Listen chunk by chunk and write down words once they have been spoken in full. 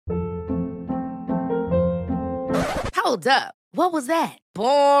Hold up. What was that?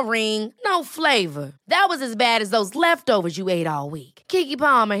 Boring. No flavor. That was as bad as those leftovers you ate all week. Keke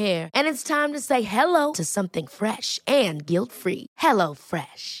Palmer here, and it's time to say hello to something fresh and guilt-free. Hello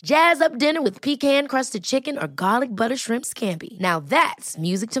Fresh. Jazz up dinner with pecan-crusted chicken or garlic butter shrimp scampi. Now that's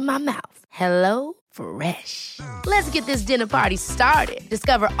music to my mouth. Hello Fresh. Let's get this dinner party started.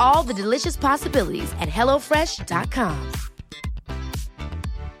 Discover all the delicious possibilities at hellofresh.com.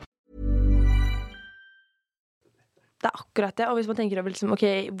 Det akkurat det, og hvis man tenker over liksom,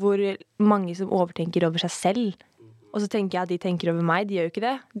 ok, hvor mange som overtenker over seg selv, og så tenker jeg at de tenker over meg, de gjør jo ikke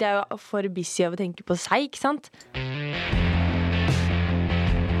det. De er jo for busy av å tenke på seg, ikke sant?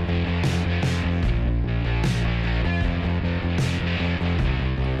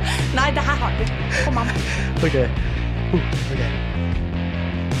 Nei, det her har du. Kom an. Ok.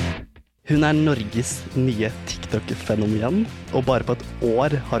 Hun Norges nye TikTok-fenomen, og bare på et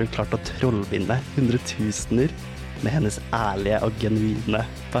år har hun klart å trollbinde hundretusener med hennes ærlige og genuine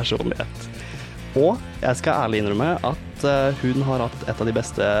personlighet. Og jeg skal ærlig innrømme at hun har hatt et av de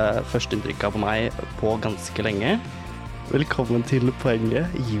beste førsteinntrykka på meg på ganske lenge. Velkommen til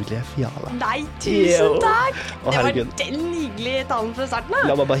Poenget, Julie Fiala. Nei, tusen takk! Å, det var herregud. den hyggelige talen fra starten da.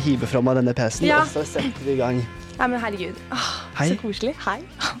 La meg bare hive fra meg denne PC-en, Ja. og så setter vi i gang. Nei, men herregud. Hei. Så koselig. Hei.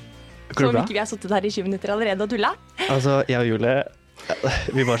 Går det Som bra? ikke vi har sittet her i 20 minutter allerede og tullet. Altså, jeg og Julie,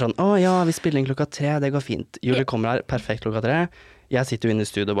 vi var sånn, vi spiller inn 3, det går fint. Julie kommer her, perfekt 3. Jeg sitter jo inne i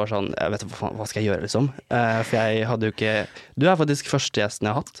studio og bare sånn, jeg vet ikke hva skal jeg gjøre liksom. For jeg hadde jo ikke, du faktisk første gjesten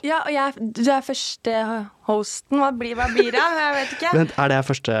jeg har hatt. Ja, og du første hosten. Hva blir det? Jeg vet ikke. Vent, det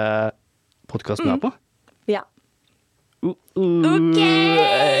første podcasten du er på? Ja. Ok!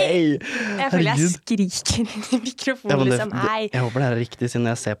 Jeg føler jeg Herregud. skriker inn i mikrofonen, men liksom. Hei. jeg håper det er riktig, siden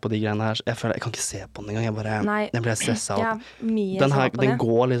jeg ser på de greiene her. Jeg føler, jeg kan ikke se på den engang, Nei. jeg blir stresset Ja, av. mye Den her, så på den det.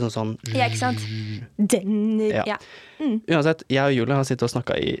 går liksom sånn. Ja, ikke sant? Ja. Ja. Uansett, jeg og Julie har sittet og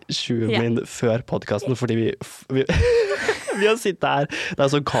snakket i 20 Ja. min før podcasten, fordi vi vi har sittet her, det er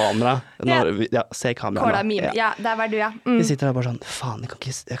sånn kamera. Se kamera. Kåla mime. Ja, der var du, ja. Vi sitter her bare sånn, faen, jeg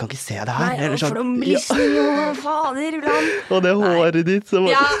kan ikke se det her. Nei, Eller sånn, for de brysene, fader, Ulan. og det håret ditt. Så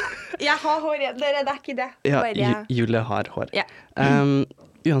bare, Ja, jeg har hår igjen. Det er ikke det. ja, Bare- Julie har hår. Ja.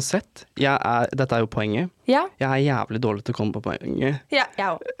 Uansett, dette er jo poenget. Ja, Jeg er jævlig dårlig til å komme på poenget. ja, jeg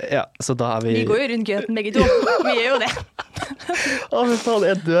også. Ja, så da er vi... Vi går jo rundt grøten begge to. Vi gjør jo det. Å, men faen,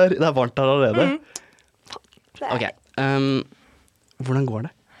 jeg dør. Det er varmt her allerede. Ok, hvordan går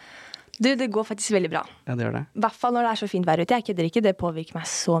det? Du, det går faktisk veldig bra. Ja, det gjør det. I hvert fall når det er så fint vær ute. Jeg kødder ikke, det påvirker meg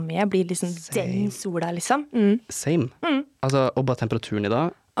så mye. Jeg blir liksom den sola, liksom. Same. Altså, og bare temperaturen i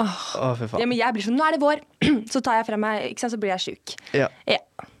dag. Å, fy Ja, faen. men jeg blir sånn, nå er det vår. Så tar jeg frem meg, ikke sant, så blir jeg syk. Ja. Ja.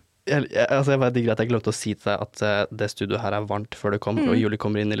 Jeg bare digger at jeg glemte å si til deg at det studioet her er varmt før det kommer, og Julie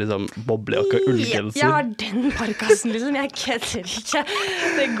kommer inn i liksom boblejakke og ullgenser. Jeg har den parkassen, liksom. Jeg kødder ikke.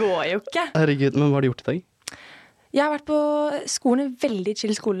 Det går jo ikke. Herregud, men hva har du gjort i dag? Jeg har vært på skolen, en veldig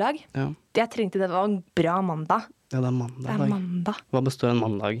chill skoledag. Ja, Jeg trengte det, var en bra mandag. det er Det mandag. er mandag. Hva består en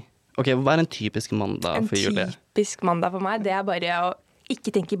mandag? Ok, hva er en typisk mandag En for Julie? typisk mandag for meg, det er bare å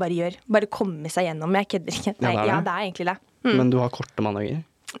ikke tenke, bare gjør. Bare komme seg gjennom. Jeg kødder ikke. Nei, Ja, det er det. det er egentlig det. Men du har korte mandager?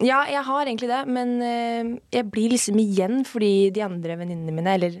 Ja, jeg har egentlig det, men jeg blir liksom igjen fordi de andre venninnene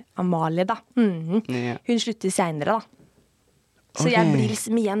mine, eller Amalie da, Ja. hun slutter senere da. Så Ok. jeg blir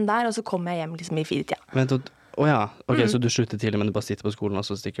liksom igjen der, og så kommer jeg hjem liksom i 4-tida. Vent, ok, så du slutter tidlig, men du bare sitter på skolen, og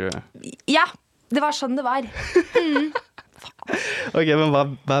så stikker du? Ja, det var sånn det var. Ok, men hva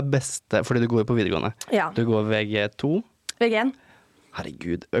er beste, fordi du går jo på videregående. Ja, Du går VG2. VG1.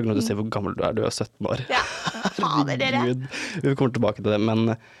 Herregud, Øgno, du ser hvor gammel du er 17 år. Ja, fader dere. Herregud, vi kommer tilbake til det,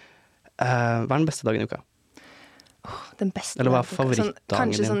 men hva er den beste dagen i uka? Den beste Eller hva er dagen. favorittdagen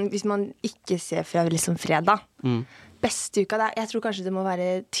Kanskje din? sånn, hvis man ikke ser fra liksom fredag. Mm. Beste uka, jeg tror kanskje det må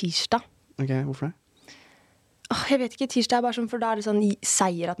være tirsdag. Ok, hvorfor det? Jeg vet ikke, tirsdag er bare sånn, for da er det sånn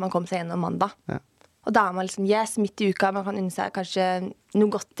seier at man kom seg gjennom mandag. Ja. Og da er man liksom, yes, midt i uka, man kan unne seg kanskje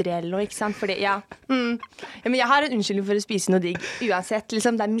noe godteri eller noe, ikke sant? Fordi, ja, men jeg har en unnskyldning for å spise noe digg, uansett,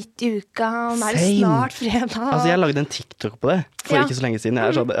 liksom, det er midt i uka, nå er det Same. snart fredag. Altså, jeg lagde en TikTok på det for Ja. ikke så lenge siden.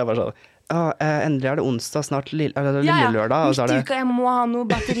 Jeg var sånn, endelig er det onsdag, snart lille lørdag. Og så er midt i det, uka, jeg må ha noe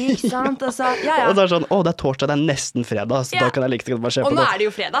batteri, ikke sant? Og så, ja. og så er det sånn, det er torsdag, det er nesten fredag, så Ja. da kan jeg like så godt bare se Og på nå det. er det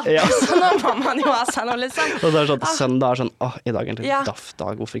jo fredag, Ja. så nå må man jo ha seg noe, liksom. Og så er det sånn, søndag er sånn, i dag er egentlig Ja. en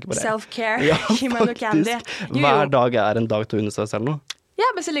daff-dag, hvorfor ikke bare? Self-care, Ja, gi meg noe candy. faktisk. Jo, Hver jo. dag er en dag til å unne seg selv nå. Ja,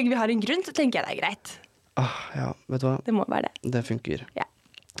 men så lenge vi har en grunn, så tenker jeg det er greit. Ja, vet du hva? Det må være det. Det funker. Ja.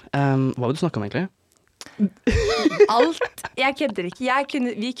 Hva vil du snakke om egentlig? Alt. Jeg kødder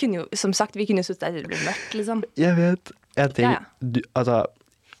ikke. Vi kunne jo, som sagt, vi kunne jo sittet der til det ble mørkt, liksom. Jeg vet en ting. Ja, ja.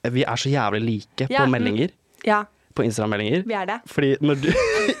 Vi er så jævlig like Ja, på meldinger. Ja. På på Instagram-meldinger. Vi det. Fordi når du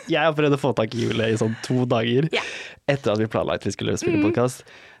Jeg har prøvd å få tak i Julie i sånn 2 dager etter at vi planla at vi skulle spille podcast.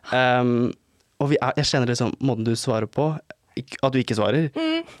 Og jeg kjenner liksom måten du svarer på, at du ikke svarer,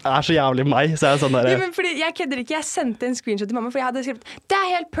 er så jævlig meg. Så jeg sånn der, men fordi jeg kødder ikke, jeg sendte en screenshot til mamma, for jeg hadde skrevet det er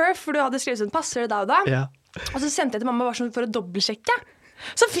helt perf, for du hadde skrevet sånn, passer det da og da? Ja. Og så sendte jeg til mamma bare sånn for å dobbeltsjekke.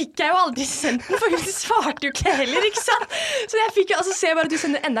 Så fikk jeg jo aldri sendt den, for hun svarte jo ikke heller, ikke sant? Så jeg fikk jo, og så ser jeg bare at du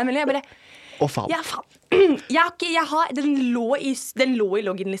sender enda en melding, jeg bare, faen. ja faen. Den lå i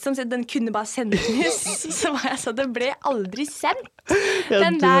loggen liksom, så den kunne bare sendes. Så var jeg sånn, den ble aldri sendt.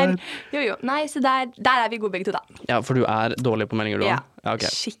 Den der, nei, så der er vi gode begge to da. Ja, for du er dårlig på meldinger du også? Ja, okay.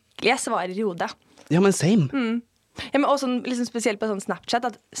 Skikkelig, jeg svarer i hodet. Ja, men same. Ja, men også liksom spesielt på sånn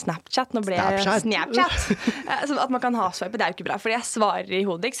Snapchat, nå ble jeg Snapchat. At man kan ha swipe, det er jo ikke bra, fordi jeg svarer i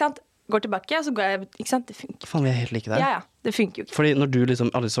hodet, ikke sant? Går tilbake, så går jeg, ikke sant? Det funker. Faen, vi er helt like der. Ja, det funker jo ikke. Fordi når du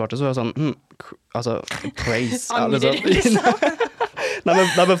liksom aldri svarte, så var jeg sånn, altså, praise. Angrer, liksom. Nei,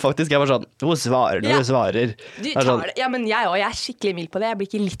 men faktisk, jeg var sånn, hun svarer når hun svarer. Du tar det. Ja, men jeg er skikkelig mild på det. Jeg blir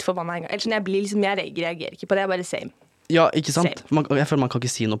ikke litt forbannet en gang. Eller sånn, jeg reagerer ikke på det, jeg er bare same. Ja, ikke sant? Jeg føler man kan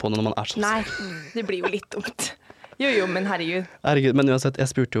ikke si noe på det når man er sånn. Nei, det blir jo litt dumt. Jo, men herregud. Men uansett, jeg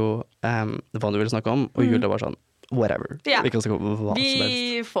spurte jo hva du ville snakke om, og Julie var sånn, whatever. Ja. Vi kan snakke om hva som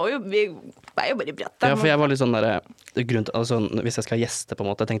helst. Vi er jo bare i bratt. Ja, for jeg var litt sånn der, altså, hvis jeg skal gjeste på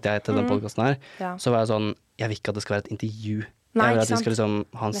en måte, tenkte jeg til den podcasten her, så var jeg sånn, jeg vil ikke at det skal være et intervju. Nei, jeg vil at vi skal liksom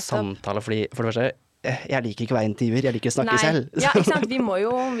ha en samtale, fordi for det første, jeg liker ikke å være intervjuer, jeg liker å snakke selv. Ja, ikke sant, vi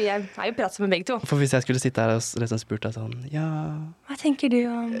er jo pratsomme begge to. For hvis jeg skulle sitte her og liksom spurt deg sånn, ja... Hva tenker du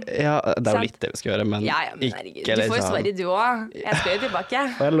om... Ja, det er jo litt det vi skal gjøre, men men herregud, ikke liksom... Du får jo svare du også. Jeg skal jo tilbake.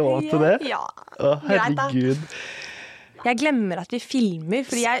 Får jeg lov til det? Ja. Å, herregud. Jeg glemmer at vi filmer,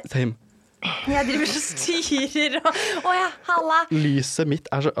 fordi Same. Jeg driver og styrer og halla. Lyset mitt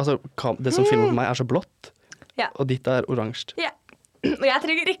er så, altså, det som filmer på meg er så blått, og ditt er oransje. Ja. Og jeg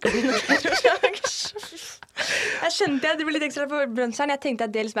trenger ikke å bli noe oransje. Jeg skjønte at det ble litt ekstra på brønseren. Jeg tenkte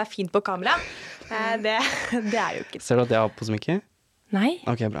at det liksom er fint på kamera. Det er jo ikke. Ser du at jeg har på smykke? Nei.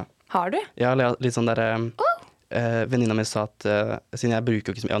 Ok, bra. Har du? Ja, litt sånn der venninna mi sa at siden jeg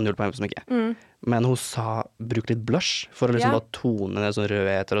bruker jo ikke så mye, jeg har 0 på smykke, men hun sa bruk litt blush for å liksom bare tone ned sånn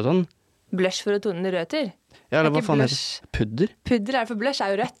rødheter og sånn. Blush for å tone ned rødheter? Ja, eller hva faen heter det? Pudder? Pudder er for blush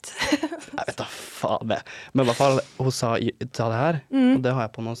er jo rødt. Jeg vet da faen det. Men i hvert fall, hun sa ta det her, og det har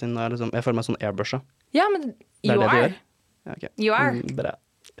jeg på nå siden jeg, liksom, jeg føler meg sånn airbrusha. Ja, men you are. Ja, okay. You are. Bra.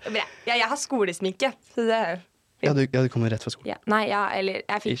 Ja, jeg har skolesminke, så det er ja, du kommer rett fra skolen. Ja. Nei, eller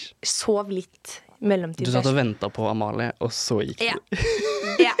jeg sov litt mellomtid. Du satt og ventet på Amalie, og så gikk du.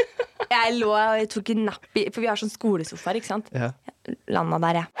 Ja. Jeg tok en napp i, for vi har sånn skolesofaer, ikke sant? Ja. Jeg landet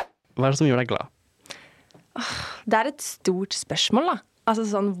der, Hva er det som gjør deg glad? Det er et stort spørsmål, da. Altså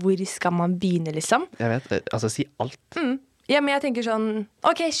sånn, hvor skal man begynne, liksom? Jeg vet, altså si alt. Ja, men jeg tenker sånn,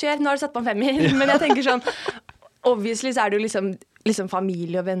 ok, kjør, nå har du satt på en 5. Men jeg tenker sånn, obviously så er det jo liksom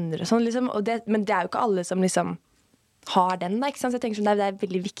familie og venner og sånn, liksom. Men det er jo ikke alle som liksom har den, da, ikke sant? Så jeg tenker sånn, det er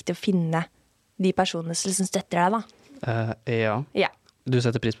veldig viktig å finne de personene som liksom støtter deg, da. Ja. Du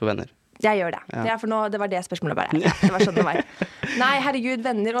setter pris på venner? Jeg gjør det. Ja, for nå, det var det spørsmålet bare. Ja, det var sånn det var. Nei, herregud,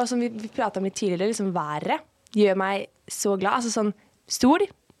 venner, og som vi pratet om litt tidligere, liksom været gjør meg så glad. Altså sånn, stol,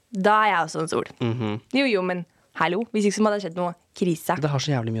 da er jeg også en stol. Jo, men hallo, hvis ikke så hadde det skjedd noe krise. Det har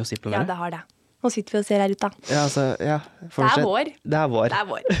så jævlig mye å si på været. Ja, det har det. Nå sitter vi og ser her ute. Ja, altså, ja. Det er vår. Det er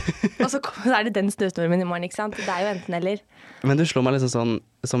vår. Og så er det den snøstormen i morgen, ikke sant? Det er jo enten eller. Men du slår meg liksom sånn,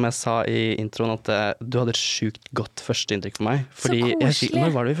 som jeg sa i introen, at du hadde et sjukt godt førsteinntrykk for meg. Fordi så koselig.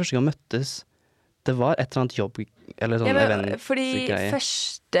 Når var det vi første gang møttes? Det var et eller annet jobb, eller sånn event. Fordi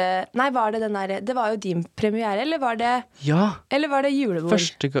første... Nei, var det den der... Det var jo din premiere, eller var det... Ja. Eller var det julebord?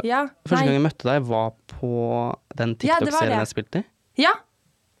 Første gang jeg møtte deg var på den TikTok-serien jeg spilte i. Ja.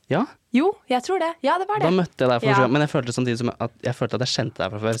 Ja? Jo, jeg tror det. Ja, det var det. Da møtte jeg deg for første gang, men jeg følte samtidig som at jeg kjente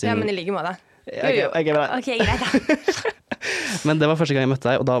deg fra før. Ja, men i like måte. Ok, greit da. Men det var første gang jeg møtte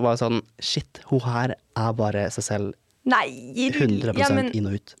deg, og da var jeg sånn, shit, hun her er bare seg selv 100% inn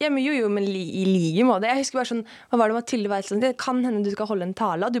og ut. Ja, men men i like måte. Jeg husker bare sånn, hva var det Mathilde var sånn, det kan hende du skal holde en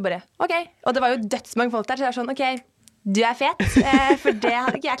tale, og du bare, ok. Og det var jo dødsmange folk der, så jeg var sånn, ok, du er fet, for det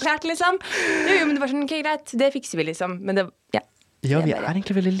hadde ikke jeg klart, liksom. Jo, men det var sånn, ok, greit, det fikser vi, liksom. Men det, Ja, vi er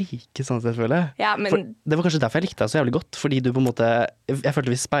egentlig veldig like, sånn sett, føler jeg. Ja, men... For det var kanskje derfor jeg likte deg så jævlig godt, fordi du på en måte, jeg følte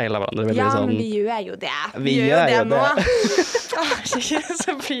vi speilet hverandre veldig sånn. Ja, men vi gjør jo det. Vi gjør jo det nå.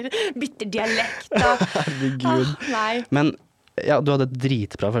 Så blir det bytter dialekt. Herregud. Nei. Men ja, du hadde et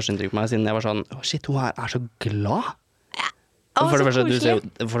dritbra førsteinntrykk på meg, siden jeg var sånn, shit, hun her er så glad. For det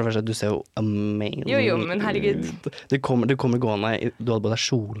første, du ser jo amazing. Jo, men herregud. Du kommer gående, du hadde på deg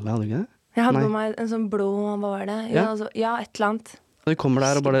kjole, hadde du ikke det? Jeg hadde Nei. på meg en sånn blå, hva var det? Jo, Ja. altså, ja, et eller annet. Og du kommer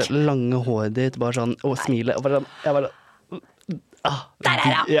der og bare lange håret ditt, bare sånn, og smiler, og bare sånn, jeg bare, Der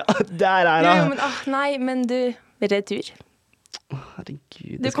er han! Ja, der er Jo, han! men nei, men du, retur.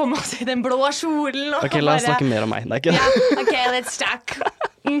 Herregud. Du kom også i den blå kjolen og Ok, la oss snakke mer om meg. Det er ikke Ja, OK, let's talk.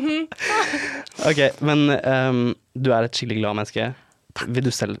 Ok, men du er et skikkelig glad menneske. Vil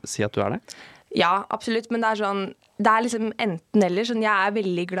du selv si at du er det? Ja, absolutt, men det er liksom enten eller. Sånn, jeg er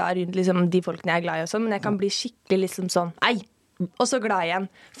veldig glad rundt liksom, de folkene jeg er glad i, også, men jeg kan bli skikkelig liksom sånn ei, og så glad igjen.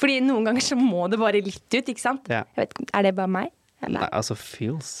 Fordi noen ganger så må det bare litt ut, ikke sant? Ja. Jeg vet, er det bare meg? Nei, altså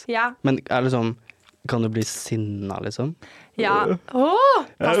feels. Ja. Men er det sånn, kan du bli sinna, liksom? Ja.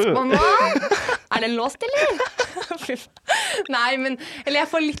 Pass på nå! Er den låst, eller? Nei, men eller jeg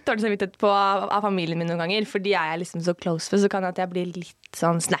får litt dårlig samvittighet av familien min noen ganger, fordi jeg er liksom så close for, så kan det at jeg blir litt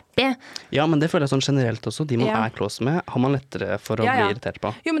sånn snappy. Ja, men det føler jeg sånn generelt også. De man Ja. er close med, har man lettere for å Ja, ja. bli irritert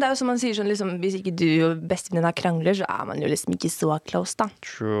på. Jo, men det er jo som man sier sånn, liksom, hvis ikke du og bestevenninna krangler, så er man jo liksom ikke så close, da.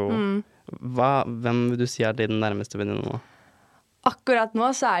 True. Hvem vil du si er din nærmeste venninne nå? Akkurat nå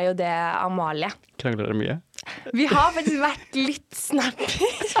så er jo det Amalie. Krangler dere mye? Vi har faktisk vært litt snappy.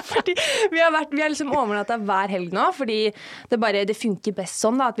 Fordi vi har liksom overnatta hver helg nå, fordi det funker best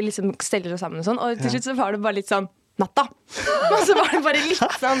sånn, da, at vi liksom steller oss sammen og sånn. Og til slutt så var det bare litt sånn natta. Og så var det bare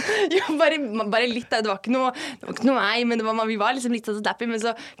litt sånn jo, bare litt. Det var ikke noe nei, men vi var liksom litt sånn snappy, men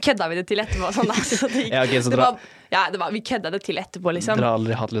så kødda vi det til etterpå. Sånn, da, så det gikk, Ja, ok, så vi kødda det til etterpå, liksom. Dere har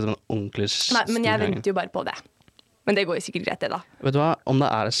aldri hatt liksom en ordentlig Nei, men jeg stor venter jo bare på det. Men det går jo sikkert greit, det, da. Vet du hva, om det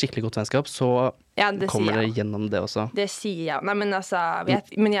er et skikkelig godt vennskap, så Ja, det kommer sier dere jeg. gjennom det også. Det sier jeg. Nei, men altså,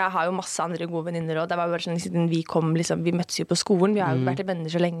 men jeg har jo masse andre gode venninner, og det var bare sånn, siden vi møttes jo på skolen, vi har jo vært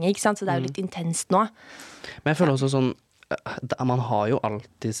venner så lenge, ikke sant? Så det er jo litt intenst nå. Men jeg føler også sånn, man har jo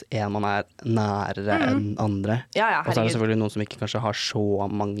alltid en man er nærere enn andre. Ja, ja, Og så er det herregud. selvfølgelig noen som ikke kanskje har så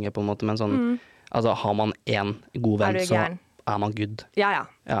mange på en måte, men sånn, altså har man en god Er venn, du så gæren? er man good. Ja.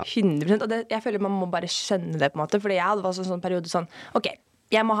 Ja. 100%. Og jeg føler man må bare skjønne det, på en måte. Fordi jeg hadde også en sånn periode sånn OK,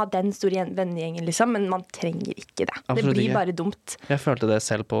 jeg må ha den store vennegjengen, liksom, men man trenger ikke det. Absolutt Det blir ikke. bare dumt. Jeg følte det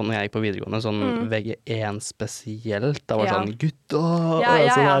selv på når jeg gikk på videregående, sånn VG1 spesielt. Da var det Ja. sånn gutta! Ja,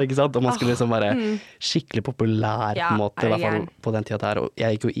 ja, Sånn ja. her, ikke sant? Og man skulle liksom være skikkelig populær på Ja, en måte, i er du hvert fall gæren? på den tida der. Og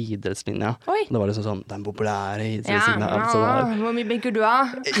jeg gikk jo idrettslinja. Oi. Det var liksom sånn, den populære Ja, idrettslinja. alt sånt der. Hvor mye benker du av?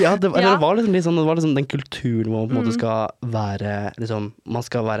 Ja, det Ja. var liksom litt sånn, det var liksom den kulturen hvor man på en måte skal være liksom, man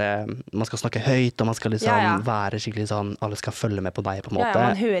skal snakke høyt, og man skal liksom Ja, ja. være skikkelig sånn, alle skal følge med på deg på en Ja, måte.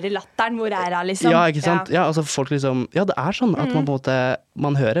 man hører latteren. Hvor er hun, liksom? Ja, ikke sant? Ja, altså folk liksom, ja, det er sånn at man på en måte,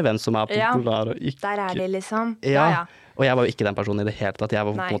 man hører hvem som er Ja. populær og ikke. Der er de, liksom. Ja. Og jeg var jo ikke den personen i det hele tatt. Jeg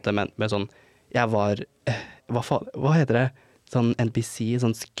var på Nei. en måte med sånn, jeg var, hva heter det? Sånn NPC,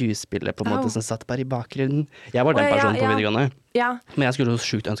 sånn skuespiller på en måte, Au. som satt bare i bakgrunnen. Jeg var den Å, ja, personen på ja. videregående. Ja. Men jeg skulle jo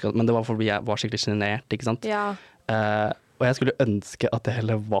sjukt ønske at, men det var fordi jeg var skikkelig genert, ikke sant? Ja. Og jeg skulle ønske at det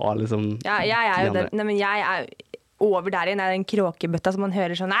heller var liksom Ja, jeg er jo de den. andre. Nei, men jeg er over der igjen. Jeg er den kråkebøtta som man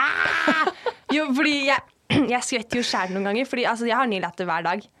hører sånn «Aah!» Jo, fordi jeg skvetter jo selv noen ganger. Fordi altså, jeg har ny latter hver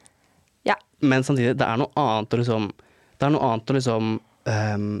dag. Ja. Men samtidig, det er noe annet å liksom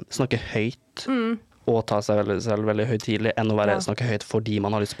snakke høyt og ta seg selv veldig høytidelig enn å Ja. snakke høyt fordi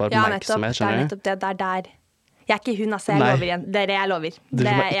man har lyst på Ja, nettopp. oppmerksomhet, Det er skjønner du? nettopp det. Det er der. Jeg er ikke hun, altså. Jeg Nei. lover igjen. Dere, jeg lover. Du Det-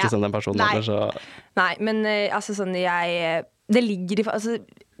 var ja. ikke som den personen. Nei. Eller, så. Nei, men altså sånn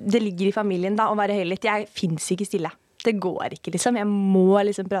det ligger i familien da å være høylytt. Jeg fins ikke stille. Det går ikke, liksom. Jeg må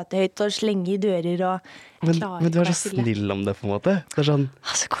liksom prate høyt og slenge i dører og jeg klarer Men du ikke er å være så stille. snill om det, på en måte. Det er sånn,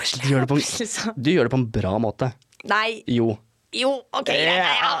 Altså, koselig. du gjør det på Liksom. du gjør det på en bra måte. Nei. Jo. Jo, OK.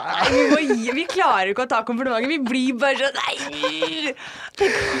 Ja. Vi klarer ikke å ta komplimenter. Vi blir bare sånn nei. Det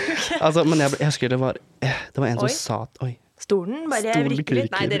går jo ikke. Altså, men jeg husker det var en som Oi. sa at oi, Stolen bare Stolen vrikker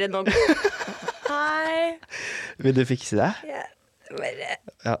litt. Nei, kryker. dere nå Hei. vil du fikse det? Ja, bare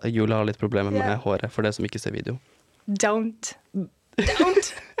Ja, Julie har litt problemer med Ja. håret, for det som ikke ser video. Don't. Det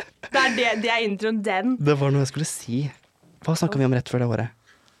er introen den. Det var noe jeg skulle si. Hva snakket vi om rett før det året?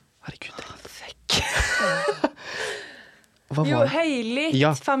 Herregud. Fuck. Hva Jo, var det? høylytt.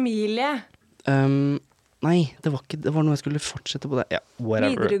 Ja. Familie. Nei, det var noe jeg skulle fortsette på det. Ja,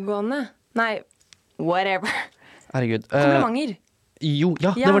 whatever. Videregående. Nei, whatever. Herregud. Komplimenter. Jo,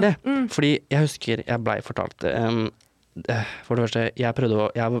 ja, Ja, det var det. mm. Fordi jeg husker jeg blei fortalt for det første, jeg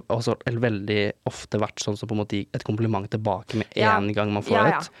har også veldig ofte vært sånn som på en måte gikk et kompliment tilbake med Ja. en gang man får Ja,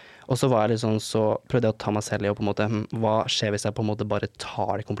 ja. et. Og så var jeg litt sånn, så prøvde jeg å ta meg selv i å på en måte, hva skjer hvis jeg på en måte bare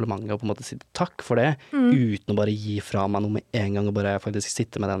tar det komplimentet og på en måte sier takk for det, Mm. uten å bare gi fra meg noe med en gang og bare faktisk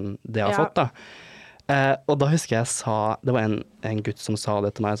sitte med det jeg har Ja. fått da. Og da husker jeg det var en gutt som sa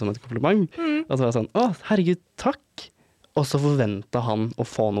det til meg som et kompliment, Mm. og så var jeg sånn, å herregud, takk. Og så forventet han å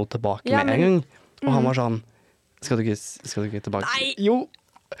få noe tilbake Ja, med en men- gang. Og han var sånn, skal du ikke tilbake? Nei. Jo.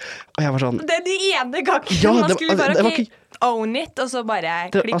 Og jeg var sånn, Det er de ene gangen Ja, man det- skulle bare, det var ok, own it, og så bare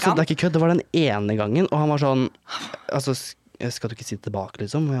det, klikke altså, han. det er ikke kødd, det var den ene gangen. Og han var sånn, altså, skal du ikke si det tilbake,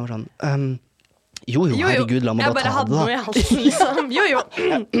 liksom? Og jeg var sånn, jo, herregud, la meg jeg bare ta hadde det, noe i da. halsen, liksom. Jo.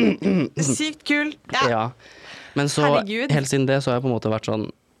 Sykt kul. Ja. Ja. Men så, Herregud. helt siden det, så har jeg på en måte vært sånn,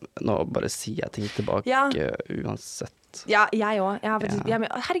 nå bare sier jeg ting tilbake, Ja. uansett. Ja, jeg òg.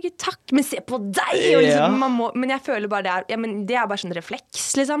 Herregud, takk, men se på deg! Ja. Og liksom, men jeg føler bare det er bare sånn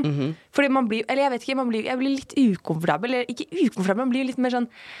refleks, liksom. Mhm. Fordi man blir, eller jeg vet ikke, jeg blir litt ukomfortabel. Eller ikke ukomfortabel, man blir litt mer sånn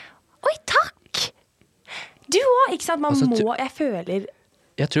oi, takk! Du òg, ikke sant? Man Altså, må, jeg føler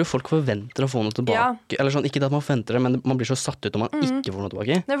Jeg tror folk forventer å få noe tilbake. Ja. Eller sånn, ikke at man forventer det, men man blir så satt ut om man ikke får noe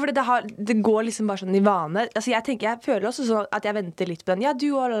tilbake. Nei, fordi det går liksom bare sånn i vane. Altså jeg føler også sånn at jeg venter litt på den. Ja,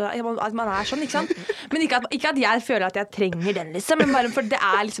 du og at man er sånn, ikke sant? Men ikke at jeg føler at jeg trenger den, liksom. Men bare for det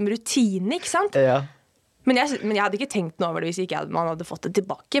er liksom rutine, ikke sant? Ja. Men jeg hadde ikke tenkt noe over det hvis ikke man hadde fått det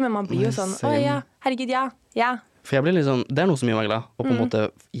tilbake. Men man blir jo Nei, sånn, same. å ja, herregud, ja. For jeg blir litt sånn, det er noe som gjør meg glad, å på en måte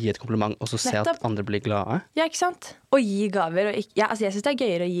gi et kompliment, og så se at Nettopp. andre blir glade. Ja, ikke sant? Å gi gaver. Og ikke, altså jeg synes det er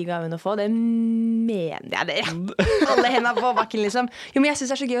gøyere å gi gaver enn å få. Det mener jeg det. Alle hendene på bakken, liksom. Jo, men jeg synes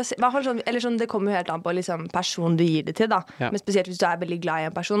det er så gøy å se. Sånn, eller sånn, det kommer jo helt an på liksom, personen du gir det til, da. Ja. Men spesielt hvis du er veldig glad i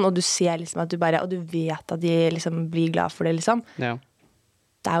en person, og du ser liksom at du bare, og du vet at de liksom blir glad for det, liksom. Ja,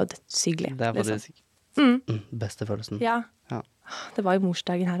 Det er jo dødshyggelig. det er liksom. faktisk beste følelsen. Ja. Ja. Det var jo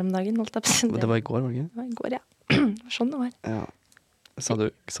morsdagen her om dagen, holdt jeg på å si. Det var i går, var det ikke? Det var i går, ja. Det var sånn det var. Ja.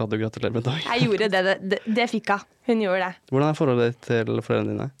 Sa du gratulerer med dag? Jeg gjorde det fikk hun. Hun gjorde det. Hvordan er forholdet ditt til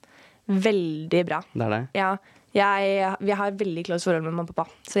foreldrene dine? Veldig bra. Det er det? Ja, vi har veldig close forhold med mamma og pappa,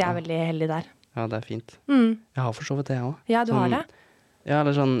 så jeg er veldig heldig der. Ja, det er fint. Mm. Jeg har for så vidt det, jeg også. Ja, du har det? Ja,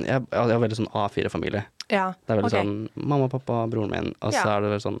 eller sånn, jeg har veldig sånn A4-familie. Ja, Det er veldig ok. sånn mamma, pappa, broren min, og så Ja. er det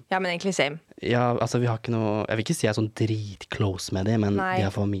vel sånn, Ja, men egentlig same. ja, altså vi har ikke noe, jeg vil ikke si jeg er sånn dritclose med det, men Nei. de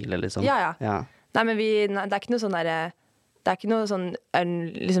er familie, liksom. Ja. Ja. Nei, men det er ikke noe sånn derre Det er ikke noe sånn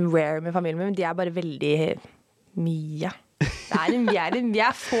liksom rare med familien min, men de er bare veldig mye. Vi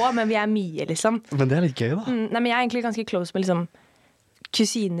er få, men vi er mye, liksom. Men det er litt gøy, da. Nei, men jeg er egentlig ganske close med liksom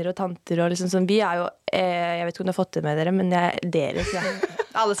kusiner og tanter og liksom sånn. Vi er jo jeg vet ikke om du har fått det med dere, men deres, ja.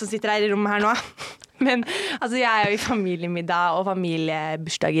 Alle som sitter her i rommet her nå. Men altså, jeg er jo i familiemiddag og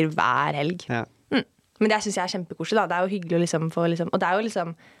familiebursdager hver helg. Ja. Men det syns jeg er kjempekoselig, da. Det er jo hyggelig å liksom få liksom, og det er jo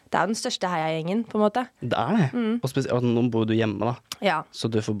liksom det er jo den største heiagjengen, på en måte. Det er det. Og spesielt, nå bor du hjemme, da. Ja. Så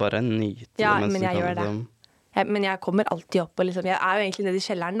du får bare nyte Ja, det. mens men du jeg kan gjør det. liksom- Men jeg kommer alltid opp og liksom Jeg er jo egentlig nede i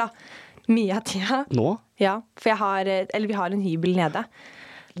kjelleren, da. Mye av tida. Nå? Ja, for vi har en hybel nede.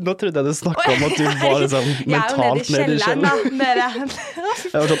 Nå trodde jeg du snakket om at du var liksom mentalt Jeg er jo nede i kjelleren, da. Dere.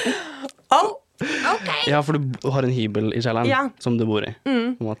 Jeg var sånn, Oh, ok. ja, for du har en hybel i kjelleren Ja. som du bor i, på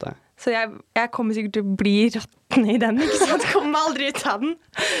en måte. Så jeg kommer sikkert til å bli råtten i den, ikke sant? Kommer aldri ut av den.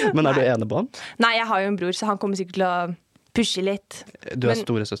 Men er du enig på han? Nei, jeg har jo en bror, så han kommer sikkert til å pushe litt. Du er Men-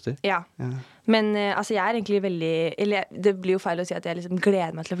 storesøster? Ja. Ja. Men altså, jeg er egentlig veldig eller, det blir jo feil å si at jeg liksom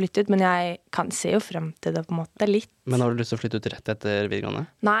gleder meg til å flytte ut, men jeg ser jo frem til det på en måte litt. Men har du lyst til å flytte ut rett etter videregående?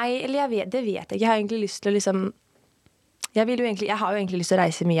 Nei, eller det vet jeg ikke. Jeg har egentlig lyst til å liksom Jeg har jo egentlig lyst til å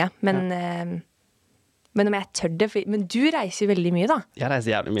reise mye, men om jeg tør det Men du reiser jo veldig mye, da. Jeg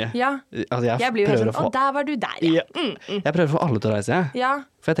reiser jævlig mye. Ja. Altså, Jeg blir jo helt prøver sånn Å, der var du der, ja. Jeg prøver å få alle til å reise, jeg. Ja.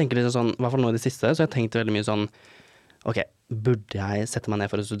 For jeg tenker litt sånn, i hvert fall nå i det siste, så jeg tenkte veldig mye sånn, ok, burde jeg sette meg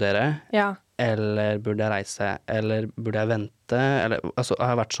ned for å studere? Ja. Eller burde jeg reise? Eller burde jeg vente? Eller, altså, jeg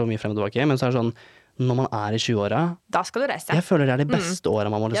har vært så mye frem og tilbake, men så er det sånn, når man er i 20-åra, Da skal du reise. jeg føler det er de beste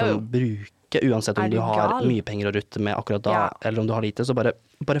årene man må liksom Jo, jo. bruke, uansett om Er du du har gal? mye penger å rutte med akkurat da, Ja. eller om du har lite, så bare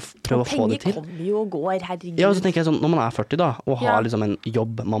prøv å få det til. Penger kommer jo og går, herregud. Ja, og så tenker jeg sånn, når man er 40 da, og har Ja. liksom en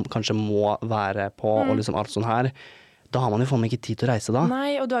jobb man kanskje må være på, og liksom alt sånn her, da har man jo faen meg ikke tid til å reise da.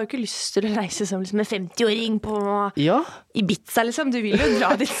 Nei, og du har jo ikke lyst til å reise som liksom en 50-åring på Ja, Ibiza, liksom. Du vil jo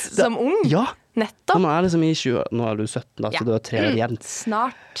dra dit som ung. ja. Nettopp. Når man er liksom i 20, nå er du 17 da, Ja. så du er 3 år jevnt.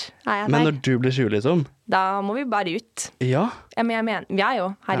 Snart er jeg Men der. når du blir 20 liksom, Da må vi bare ut. ja, Ja, men jeg mener Ja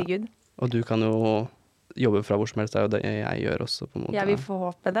jo, herregud. og du kan jo jobbe fra hvor som helst, det er jo det jeg gjør også på en måte. Ja, vi får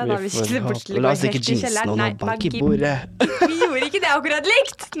håpe det. Da Vi vi får skulle håpe. plutselig La gå oss ikke helt i jinxe kjelleren. noe, Nei, nå bank i bank i- bordet. Vi gjorde ikke det akkurat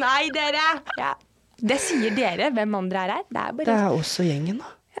likt! Nei, dere. Ja. Det sier dere, hvem andre er her. Det er Det bare er også gjengen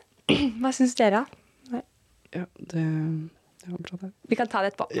da. Hva syns dere? Ja, det var bra det. Vi kan ta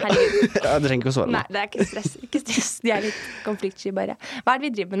det etterpå. Herregud. Jeg trenger ikke å svare Nei, nå. det er ikke stress. Ikke stress. De er litt konfliktsky, bare. Hva er det vi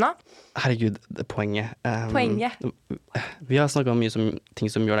driver med nå? Herregud, det er poenget. Poenget. Vi har snakket om mye ting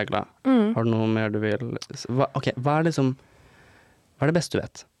som gjør deg glad. Har du noe mer du vil... Hva er det beste du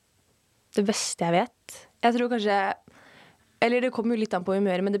vet? Det beste jeg vet? Jeg tror kanskje Eller det kommer jo litt an på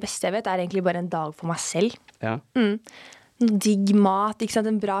humøret, men det beste jeg vet er egentlig bare en dag for meg selv. Ja. Noe digg mat, ikke sant?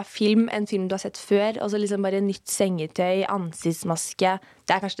 En bra film, en film du har sett før, og så liksom bare nytt sengetøy, ansiktsmaske.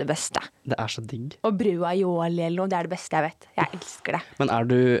 Det er kanskje det beste. Det er så digg. Og brød aioli eller noe, det er det beste jeg vet. Jeg elsker det. Men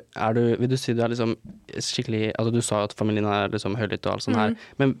vil du si du er liksom skikkelig, altså du sa jo at familien er liksom høylytt og alt sånt her,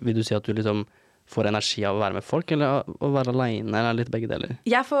 men vil du si at du liksom får energi av å være med folk, eller å være alene, eller litt begge deler?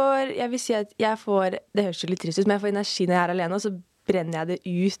 Jeg vil si at jeg får, det høres jo litt trist ut, men jeg får energi når jeg er alene, og så brenner jeg det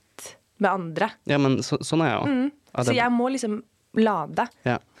ut med andre. Ja, men sånn er jeg jo. Så jeg må liksom lade.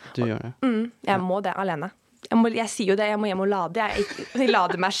 Ja, du gjør det. Jeg må det alene. Jeg sier jo det, jeg må lade. Jeg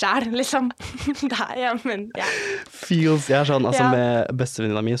lader meg selv, liksom. Der, ja, men ja. Feels, jeg er sånn, altså med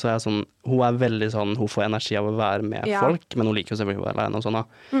bestevenninna mi, så er jeg sånn, hun er veldig sånn, hun får energi av å være med folk, men hun liker jo selvfølgelig å være alene og sånn da.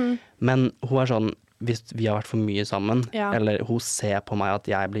 Men hun er sånn, hvis vi har vært for mye sammen, eller hun ser på meg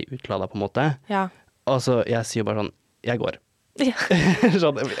at jeg blir utladet på en måte, og så jeg sier bare sånn, jeg går.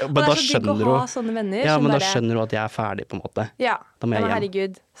 Sånn, men da skjønner hun men da skjønner hun at jeg er ferdig på en måte. Da må jeg hjem.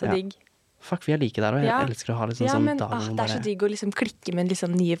 Herregud, så digg. Fuck, vi er like der, og jeg elsker å ha liksom sånn dag. Det er så digg å liksom klikke med en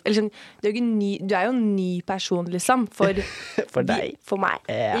liksom ny, liksom, du er jo en ny person liksom for deg. For meg.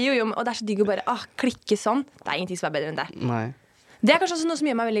 Jo, og det er så digg å bare klikke sånn. Det er ingenting som er bedre enn det. Nei. Det er kanskje også noe som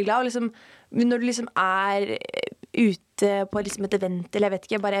gjør meg veldig glad, og liksom, når du liksom er ute på liksom et event, eller jeg vet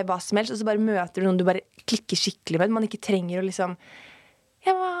ikke, bare hva som helst, og så bare møter du noen du bare klikker skikkelig med, man ikke trenger å liksom,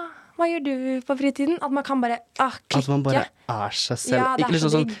 hva gjør du på fritiden? At man kan bare klikke. At man bare er seg selv. Ikke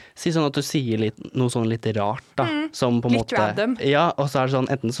liksom sånn, si sånn at du sier noe sånn litt rart da, som på en måte. Litt random. Ja, og så er det sånn,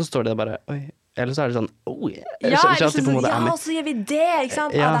 enten så står det bare, oi, eller så er det sånn, og så gjør vi det, ikke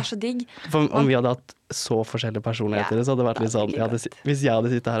sant? Det er så digg. For om vi hadde hatt så forskjellige personligheter, så hadde det vært litt sånn, hvis jeg hadde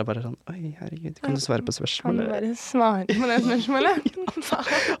sittet her og bare sånn, oi, herregud, kan du svare på spørsmålet? Kan du bare svare på det spørsmålet?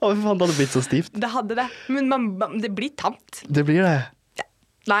 Å, for faen, det hadde blitt så stivt. Det hadde det, men det blir tamt. Det blir det.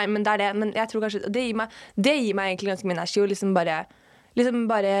 Nei, men det er det. Men jeg tror kanskje det gir meg egentlig ganske mye energi å liksom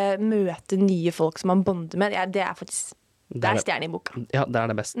bare møte nye folk som man bonder med. Det er faktisk det er stjerne i boka. Ja, det er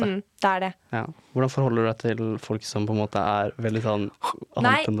det beste. Det er det. Ja. Hvordan forholder du deg til folk som på en måte er veldig sånn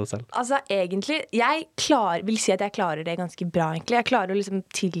annet enn deg selv? Altså egentlig, vil si at jeg klarer det ganske bra, egentlig. Jeg klarer å liksom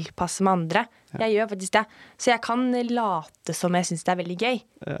tilpasse med andre. Jeg gjør faktisk det. Så jeg kan late som jeg synes det er veldig gøy.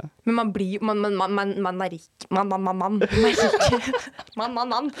 Men man blir man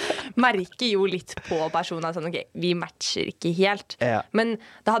merker jo litt på personen sånn, ok, vi matcher ikke helt. Men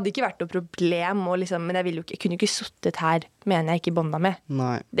det hadde ikke vært noe problem og liksom, men jeg kunne jo ikke suttet her mener jeg ikke bonda med.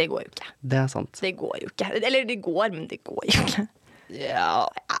 Nei. Det går jo ikke. Det er sant. Det går jo ikke. Eller det går, men det går jo ikke. Ja,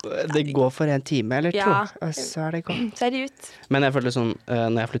 det går for en time eller to, og så er det godt. Så er det ut. Men jeg følte sånn,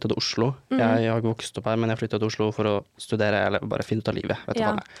 når jeg flyttet til Oslo, jeg har vokst opp her, men jeg flyttet til Oslo for å studere, eller bare finne ut av livet, vet du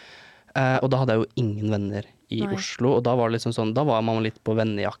hva det er. Og da hadde jeg jo ingen venner i Oslo, og da var det liksom sånn, da var man litt på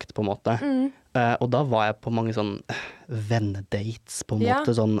vennejakt på en måte. Og da var jeg på mange sånn vennedates på en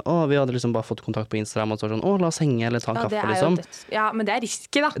måte, sånn, vi hadde liksom bare fått kontakt på Instagram og så sånn, la oss henge eller ta en kaffe liksom. Ja, men det er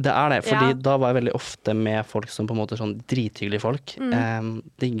risky da. Det er det, fordi da var jeg veldig ofte med folk som på en måte sånn drithyggelige folk,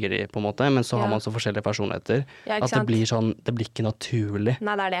 digger de på en måte, men så har man så forskjellige personligheter, at det blir sånn, det blir ikke naturlig.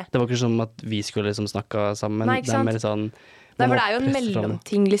 Nei, det er det. Det var ikke sånn at vi skulle liksom snakke sammen, nei, det er mer sånn, nei, for det er jo en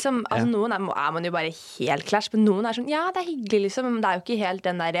mellomting, liksom. Altså, noen er man jo bare helt clash, men noen er sånn, ja, det er hyggelig, liksom, men det er jo ikke helt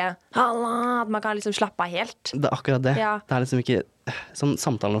den der, at man kan liksom slappe av helt. Det er akkurat det. Det er liksom ikke, sånn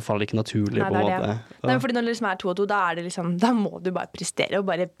samtalen faller ikke naturlig på en måte. Nei, fordi når det liksom er 2 og 2, da er det liksom, da må du bare prestere og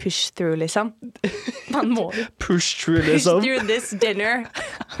bare push through, liksom. Man må push through, liksom. Push through this dinner.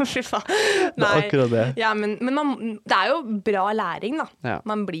 Fy faen. Det er akkurat det. Ja, men det er jo bra læring, da.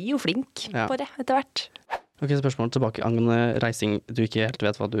 Man blir jo flink på det, etter hvert. Ok, spørsmål tilbake angående reising. Du ikke helt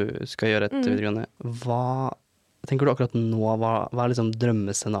vet hva du skal gjøre etter videregående. Hva tenker du akkurat nå? Hva er liksom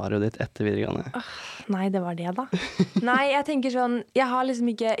drømmescenarioet ditt etter videregående? Nei, det var det da. Nei, jeg tenker sånn, jeg har liksom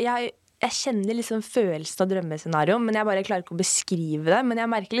ikke, jeg kjenner liksom følelsen av drømmescenario, men jeg bare klarer ikke å beskrive det. Men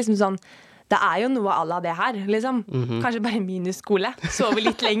jeg merker liksom sånn, det er jo noe à la det her, liksom. Kanskje bare minus skole. Sove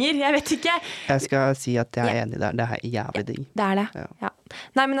litt lenger, jeg vet ikke. Jeg skal si at jeg er enig der. Det er jævlig digg. Det er det, ja.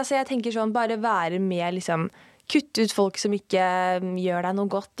 Nei, men altså, jeg tenker sånn, bare være med, liksom, kutte ut folk som ikke gjør deg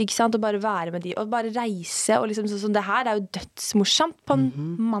noe godt, ikke sant? Og bare være med de, og bare reise, og liksom sånn, det her er jo dødsmorsomt på en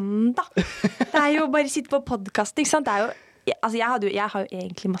mandag. Det er jo bare sitte på podcast, ikke sant? Det er jo, altså, jeg har jo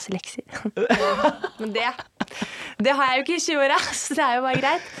egentlig masse lekser. Men det har jeg jo ikke i 20-åra, så det er jo bare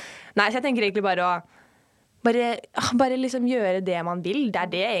greit. Nei, så jeg tenker egentlig bare å bare liksom gjøre det man vil. Det er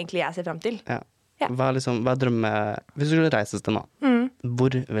det egentlig jeg ser frem til. Hva er drømme hvis du skulle reise til nå?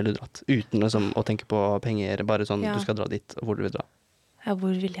 Hvor vil du dratt? Uten liksom å tenke på penger, bare sånn du skal dra dit, og hvor du vil dra. Ja,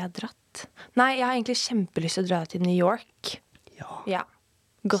 hvor vil jeg dratt? Nei, jeg har egentlig kjempelyst til å dra til New York. Ja.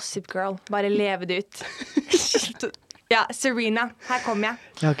 Gossip Girl. Bare leve det ut. Ja, Serena. Her kommer jeg.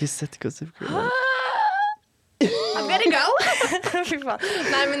 Jeg har ikke sett Gossip Girl. I'm gonna go! Fy faen.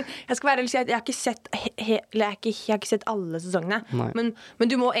 Nei, men jeg skal være ærlig og si at jeg har ikke sett jeg har ikke sett alle sesongene. Men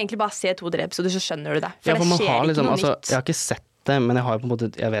du må egentlig bare se 2-3 episoder, så skjønner du det. For det skjer ikke liksom, noe altså, nytt. Jeg har ikke sett det, men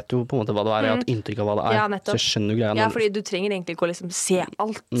jeg vet jo på en måte hva det er. Jeg har hatt inntrykk av hva det er. Ja, nettopp. Så jeg skjønner jo greia. Ja, fordi du trenger egentlig ikke å liksom se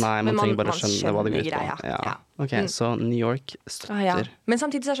alt. Nei, man men trenger bare å skjønne hva det går ut på. greia. Ja. Ok, så New York støtter. Men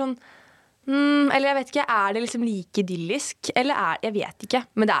samtidig så er det sånn eller jeg vet ikke, er det liksom like idyllisk? Eller jeg vet ikke.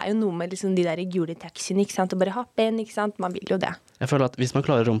 Men det er jo noe med liksom de der gule taxiene, ikke sant? Og bare hoppe inn, ikke sant? Man vil jo det. Jeg føler at hvis man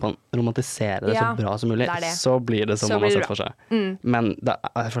klarer å romantisere det så bra som mulig, så blir det som man har sett for seg. Men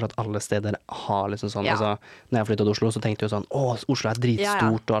jeg føler at alle steder har liksom sånn, altså, når jeg flyttet til Oslo, så tenkte jeg jo sånn, Oslo er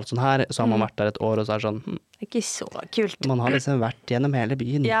dritstort og alt sånt her. Så har man vært der et år, og så er det sånn, det er ikke så kult. Man har liksom vært gjennom hele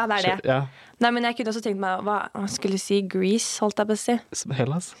byen. Ja, det er det. Så, ja. Nei, men jeg kunne også tenkt meg, hva skulle jeg si, Grease, holdt jeg på å si.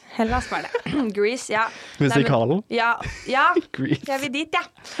 Hellas? Hellas var det. Grease, ja. Musikalen? Ja, Grease. jeg vil dit, ja.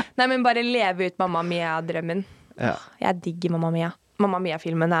 Nei, men bare leve ut Mamma Mia-drømmen. Ja. Jeg digger Mamma Mia. Mamma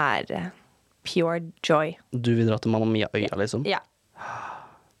Mia-filmen er pure joy. Du vil dra til Mamma Mia-øya, liksom? Ja.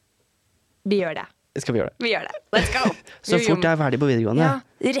 Vi gjør det. Skal vi gjøre det? Vi gjør det. Let's go. Så fort jeg er ferdig på videregående?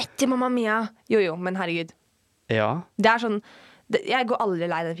 Ja, rett til Mamma Mia. Jo, men herregud. Ja. Det er sånn, jeg går aldri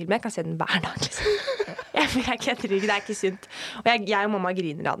lei den filmen. Jeg kan se den hver dag, liksom. Jeg kødder ikke, det er ikke sunt. Og jeg og mamma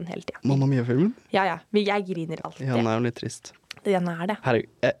griner av den hele tiden. Mamma Mia-filmen? Ja, jeg griner alltid. Ja, den er jo litt trist. Den er det.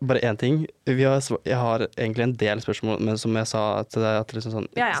 Herregud, bare én ting. Jeg har egentlig en del spørsmål, men som jeg sa til deg, at liksom sånn,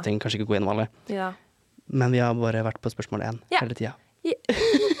 jeg trenger kanskje ikke gå gjennom alle. Ja. Men vi har bare vært på spørsmål 1 hele tida.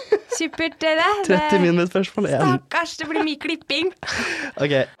 Supert, dere. 30 min med spørsmål 1. Stakkars, det blir mye klipping.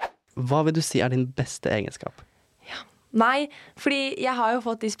 Ok, hva vil du si er din beste egenskap? Nei, fordi jeg har jo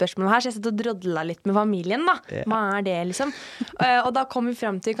fått de spørsmålene her, så jeg satt og drodla litt med familien, da. Ja. Hva er det, liksom? Og da kom vi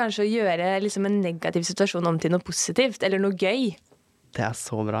frem til kanskje å gjøre liksom, en negativ situasjon om til noe positivt, eller noe gøy. Det er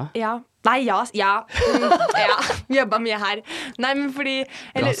så bra. Ja. Nei, ja. Jobba mye her. Nei, men fordi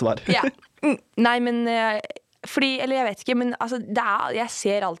Bra svar. Ja. Nei, men fordi, eller jeg vet ikke, men altså, jeg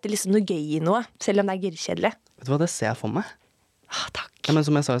ser alltid liksom noe gøy i noe, selv om det er gørrkjedelig. Vet du hva, det ser jeg for meg. Takk. Ja, men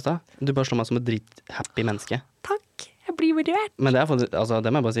som jeg sa i stad, du bare slår meg som et drithappy menneske. Takk. Jeg blir rørt. Men det må jeg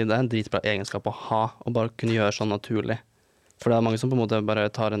bare si, det er en dritbra egenskap å ha, å bare kunne gjøre sånn naturlig. For det er mange som på en måte bare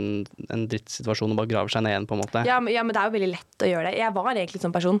tar en drittsituasjon og bare graver seg ned igjen, på en måte. Ja, men det er jo veldig lett å gjøre det. Jeg var egentlig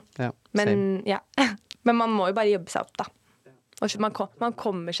sånn person. Ja, men man må jo bare jobbe seg opp, da. Og man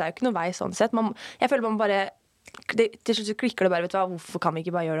kommer seg jo ikke noe vei sånn sett. Jeg føler man bare til slutt så klikker det bare, vet du hva, hvorfor kan vi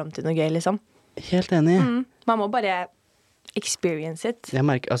ikke bare gjøre det om til noe gøy, liksom? Helt enig. Man må bare experience it.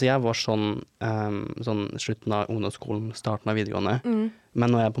 Jeg var sånn slutten av ungdomsskolen, starten av videregående.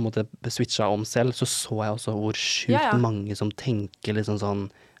 Men når jeg på en måte switcha om selv, så jeg også hvor sjukt mange som tenker liksom sånn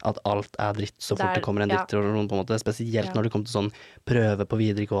at alt er dritt så fort det kommer en drittsituasjon, på en måte. Spesielt når det kommer til sånn prøve på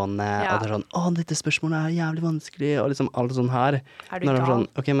videregående, og det er sånn dette spørsmålet er jævlig vanskelig, og liksom alt sånn her. Er du når det er gal? sånn,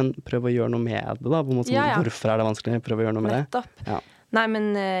 ok, men prøv å gjøre noe med det, da. På en måte, hvorfor er det vanskelig? Prøv å gjøre noe med det. Ja. Nei,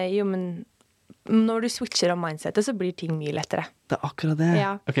 men når du switcher om mindsetet, så blir ting mye lettere. Det er akkurat det.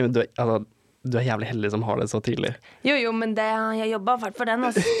 Ja. Ok, men du er jævlig heldig som har det så tidlig. Jo, men jeg jobba fælt for den,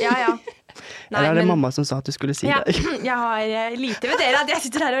 altså. Ja. Nei, eller er det mamma som sa at du skulle si det? Jeg har lite ved dere at jeg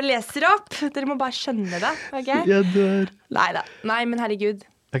sitter her og leser opp. Dere må bare skjønne det, ok? Jeg dør. Neida. Nei, men herregud.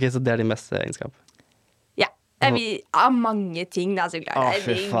 Ok, så det er din beste egenskap? Ja. Vi har mange ting, da, så klart.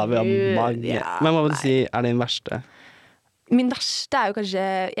 Fy faen, vi har mange. Ja, men hva vil du si er din verste? Min verste er jo kanskje,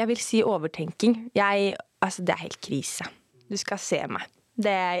 jeg vil si overtenking. Det er helt krise. Du skal se meg.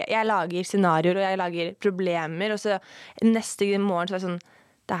 Jeg lager scenarioer, og jeg lager problemer, og så neste morgen så er det sånn,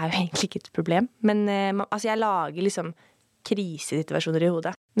 det er jo egentlig ikke et problem, men jeg lager liksom krisesituasjoner i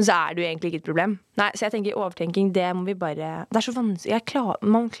hodet. Men så er det jo egentlig ikke et problem. Nei, så jeg tenker overtenking, det må vi bare, det er så vanskelig,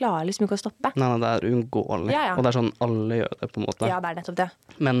 man klarer liksom ikke å stoppe. Nei, det er uunngåelig. Ja. Og det er sånn, alle gjør det på en måte. Ja, det er nettopp det.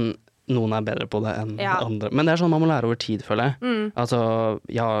 Men noen er bedre på det enn andre. Men det er sånn man må lære over tid, føler jeg.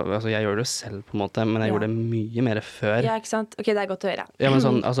 Jeg gjør det jo selv, på en måte, men jeg gjorde det mye mer før. Ja, ikke sant? Ok, det er godt å høre. Ja, men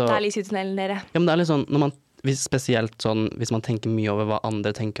sånn, det er litt tunnelen, dere. Ja, men det er litt sånn, spesielt sånn, hvis man tenker mye over hva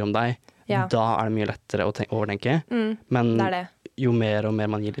andre tenker om deg, da er det mye lettere å overtenke. Men jo mer og mer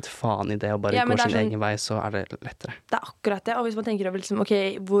man gir litt faen i det og bare går sin egen vei, så er det lettere. Det er akkurat det. Og hvis man tenker over liksom,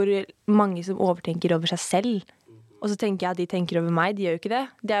 hvor mange som overtenker over seg selv, og så tenker jeg at de tenker over meg, de gjør jo ikke det.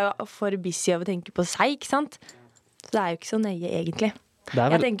 De er jo for busy av å tenke på seg, ikke sant? Så det er jo ikke så nøye, egentlig.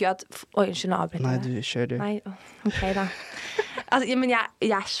 Jeg tenker jo at unnskyld, nå avbryter jeg. Nei, kjør du. Nei, ok da. Men jeg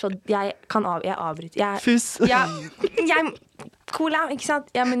avbryter. Fuss! Cola, ikke sant?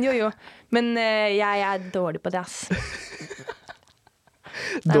 Ja, men jo. Men jeg er dårlig på det, ass.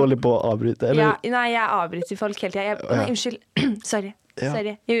 Dårlig på å avbryte, eller? Ja, nei, jeg avbryter folk hele tiden. Nei, unnskyld. Sorry. Ja.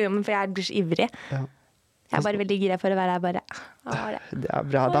 Sorry. Jo, men for jeg blir så ivrig. Ja. Jeg er bare veldig gira for å være her, bare. Det er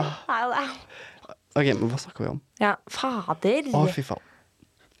bra, da. Ja, Ok, men hva snakker vi om? fader. Å, fy faen.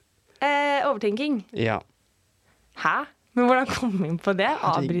 Overtenking. Ja. Hæ? Men hvordan kom vi inn på det?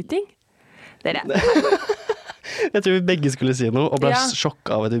 Avbryting? Dere. Jeg tror vi begge skulle si noe, og ble Ja.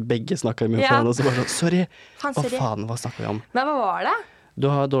 sjokket av at vi begge snakket mye Ja. for hverandre, og så bare sånn, sorry. Faen, Å sorry. faen, hva snakker vi om? Men hva var det? Du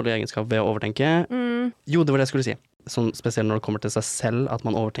har dårlig egenskap ved å overtenke. Jo, det var det jeg skulle si. Sånn, spesielt når det kommer til seg selv, at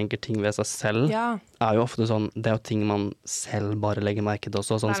man overtenker ting ved seg selv, Ja. er jo ofte sånn, det er jo ting man selv bare legger merke til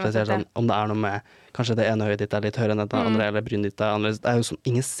også, sånn Det er spesielt nettopp sånn, om det er noe med, kanskje det ene øyet ditt er litt høyere enn det andre, eller brynet ditt er annerledes, det er jo sånn,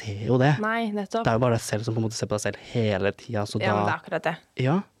 ingen ser jo det. Nei, nettopp. Det er jo bare deg selv som på en måte ser på deg selv hele tiden, så Ja, men det da, er akkurat det.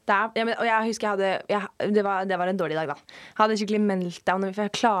 ja, Og jeg husker det var en dårlig dag, da. Jeg hadde skikkelig meltdown, for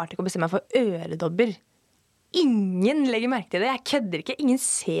jeg klarte ikke å bestemme meg for øredobber. Ingen legger merke til det. Jeg kødder ikke. Ingen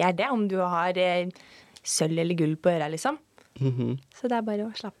ser det om du har sølv eller gull på øra, liksom. Så det er bare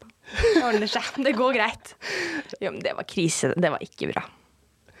å slappe av. Det ordner seg. Det går greit. Jo, men det var krise. Det var ikke bra.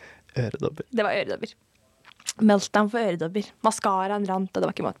 øredobber. Det var øredobber. Meltdown for øredobber. Maskaraen rant, og det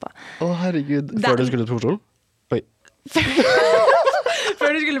var ikke måte på. Å herregud, før du skulle til Oslo? Oi,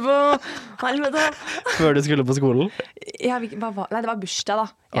 Før du skulle på helvete. før du skulle på skolen? Nei, det var bursdag, da.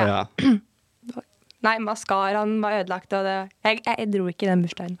 Å ja. Nei, maskaraen var ødelagt, og jeg dro ikke i den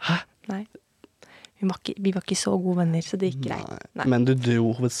bursdagen. Hæ? Nei. Vi var ikke så gode venner, så det gikk greit. Nei. Men du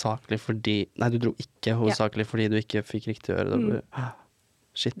dro hovedsakelig fordi, nei, du dro ikke hovedsakelig fordi du ikke fikk riktig øredobber.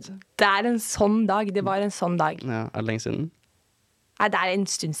 Shit. Det er en sånn dag. Det var en sånn dag. Ja, er det lenge siden? Nei, det er en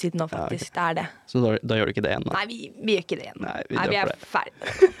stund siden nå, faktisk. Ja, ok. Det er det. Så da gjør du ikke det igjen da? Nei, vi gjør ikke det igjen. Nei, vi vi er dropper det.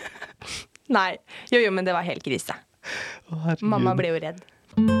 ferdig. Nei. Jo, men det var helt krise. Å, herregud. Mamma ble jo redd.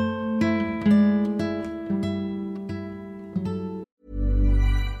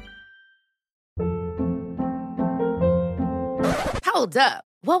 Hold up.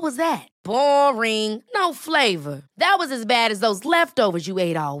 What was that? Boring. No flavor. That was as bad as those leftovers you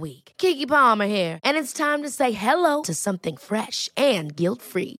ate all week. Keke Palmer here, and it's time to say hello to something fresh and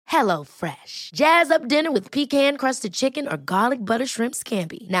guilt-free. Hello Fresh. Jazz up dinner with pecan-crusted chicken or garlic butter shrimp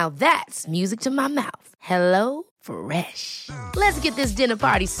scampi. Now that's music to my mouth. Hello Fresh. Let's get this dinner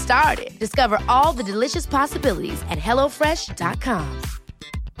party started. Discover all the delicious possibilities at hellofresh.com.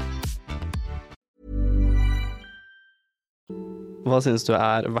 Hva synes du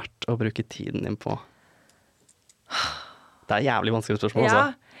er verdt å bruke tiden din på? Det er jævlig vanskelig spørsmål, Ja.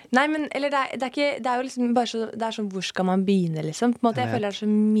 altså. Nei, men eller det er ikke Det er jo liksom bare så Det er sånn, hvor skal man begynne, liksom? På en måte, jeg føler det er så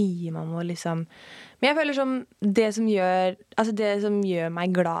mye man må liksom. Men jeg føler som det som gjør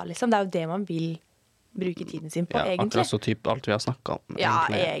meg glad, liksom, det er jo det man vil bruke tiden sin på, Ja, egentlig. akkurat så typ alt vi har snakket om. Ja,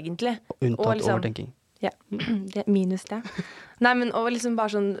 egentlig. egentlig. Unntatt Og liksom- overtenking. Ja, det, minus det. Nei, men og liksom bare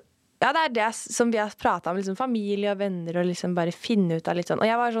sånn. Ja, det er det som vi har pratet om, liksom familie og venner, og liksom bare finne ut av litt sånn. Og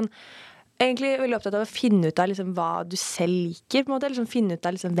jeg var sånn, egentlig veldig opptatt av å finne ut av liksom hva du selv liker, på en måte. Liksom finne ut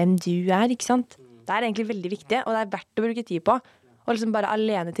av liksom hvem du er, ikke sant? Det er egentlig veldig viktig, og det er verdt å bruke tid på. Og liksom bare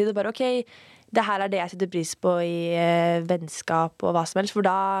alenetid, og bare, ok, det her er det jeg setter pris på i vennskap og hva som helst, for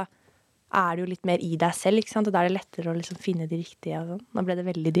da er du jo litt mer i deg selv, ikke sant? Og da er det lettere å liksom finne de riktige og sånn. Nå ble det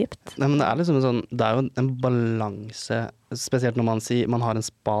veldig dypt. Nei, men det er liksom en sånn, det er jo en balanse, spesielt når man sier, man har en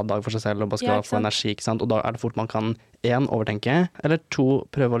spa-dag for seg selv og bare skal Ja, ikke få sant? energi, ikke sant? Og da er det fort man kan, 1, overtenke, eller 2,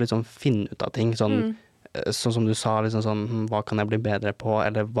 prøve å liksom finne ut av ting, sånn, sånn som du sa, liksom sånn, hva kan jeg bli bedre på,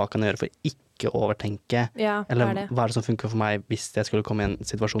 eller hva kan jeg gjøre for ikke å overtenke, Ja, eller det er det. hva er det som funker for meg hvis jeg skulle komme i en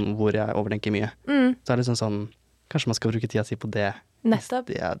situasjon hvor jeg overtenker mye. Så er det liksom sånn, kanskje man skal bruke tida si på det Nettopp.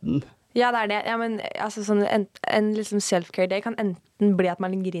 isteden. Ja, det er det. Ja, men altså, sånn, en liksom self-care day kan enten bli at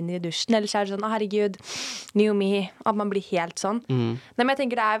man ligger inn i dusjen, eller så er det sånn, å herregud, new me, at man blir helt sånn. Nei, men jeg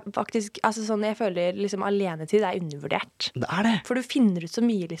tenker det er faktisk, altså sånn, jeg føler liksom alenetid er undervurdert. Det er det. For du finner ut så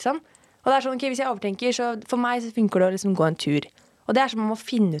mye, liksom. Og det er sånn, ok, hvis jeg overtenker, så for meg så funker det å liksom gå en tur. Og det er som man må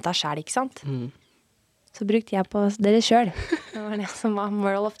finne ut av selv, ikke sant? Så brukte jeg på dere selv. Det var det som var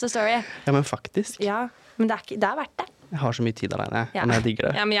moral of the story. Ja, men faktisk. Ja, men det er verdt det. Jeg har så mye tid alene, Ja. og jeg digger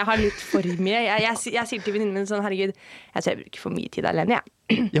det. Ja, men jeg har litt for mye. Jeg sier til venninnen min sånn, herregud, jeg tror jeg bruker for mye tid alene,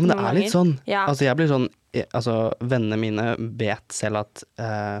 jeg. Ja, men det Noen er litt ganger. sånn. Ja. Altså, jeg blir sånn, altså, vennene mine vet selv at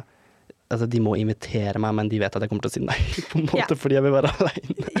altså, de må invitere meg, men de vet at jeg kommer til å si nei, på en måte, Ja. fordi jeg vil være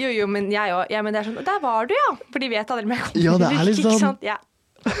alene. Jo, men jeg òg. Ja, men det er sånn, der var du, ja. For de vet aldri om jeg kommer. Ja, det er eller litt ikke, ikke sånn. sant? Ja.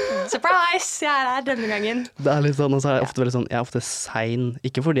 Surprise! Jeg er her denne gangen. Det er litt sånn, og så er jeg ofte veldig sånn, jeg er ofte sein,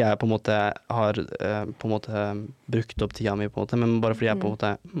 ikke fordi jeg på en måte har på en måte brukt opp tida mi, på en måte, men bare fordi jeg på en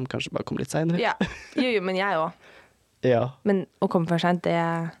måte kanskje bare kommer litt senere. Ja. Jo, men jeg òg. Ja. Men å komme for sent, det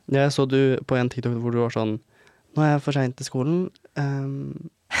Jeg så du på en TikTok hvor du var sånn, nå er jeg for sent til skolen,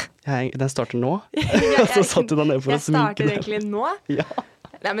 Den starter nå, og så satt du deg ned for å sminke Jeg starter egentlig nå. Ja.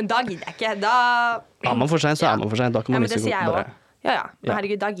 Nei, men da gidder jeg ikke. Da Er man for sent, så er man for sent. Da kan man men det liksom sier jeg bare... også. Ja. Men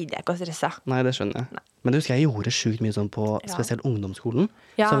herregud, da gidder jeg ikke å stresse. Nei, det skjønner jeg. Men det husker jeg gjorde sjukt mye sånn på spesielt ungdomsskolen.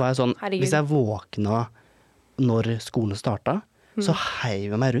 Ja, så var jeg sånn, herregud. hvis jeg våkna når skolen starta, så heiv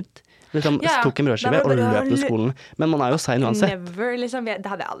jeg meg rundt. Liksom, tok en brødskive og løp til skolen. Men man er jo sein uansett. Never, liksom. Det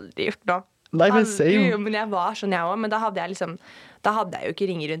hadde jeg aldri gjort nå. Nei, men same. Jo, men jeg var sånn jeg også. Men da hadde jeg jo ikke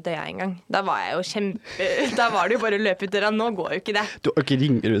ringer rundt øya engang. Da var jeg jo Da var det jo bare å løpe ut døra. Nå går jo ikke det. Du har ikke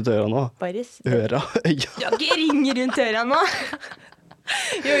ringer rundt øra nå? Bare Øra? Ja. Du har ikke ringer rundt øra nå.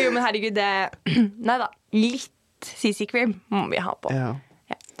 Jo, men herregud, det Nei da. Litt CC Cream må vi ha på. Ja.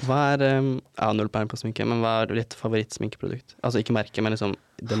 Hva er jeg har null peiling på sminke, men hva er ditt favorittsminkeprodukt? Altså ikke merke, men liksom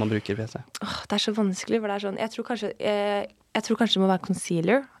det man bruker i fjeset. Det er så vanskelig, for det er sånn Jeg tror kanskje det må være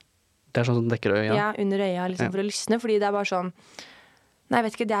concealer. Det er sånn som dekker øya? Ja, under øya liksom, for å lysne, fordi det er bare sånn Nei, jeg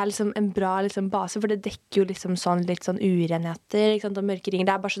vet ikke, det er liksom en bra liksom, base, for det dekker jo liksom sånn litt sånn urenheter, ikke sant, og mørke ringer.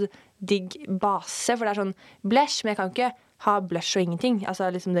 Det er bare så digg base, for det er sånn blush, men jeg kan ikke ha blush og ingenting. Altså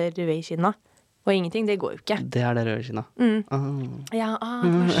liksom det røde i kinna og ingenting, det går jo ikke. Det er det røde i kinna. Ja,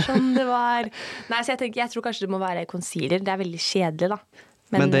 det var sånn det var. Nei, så jeg tror kanskje det må være concealer. Det er veldig kjedelig, da.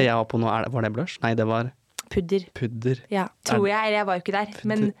 Men det jeg har på nå, var det blush? Nei, det var pudder. Ja, tror jeg, eller jeg var jo ikke der.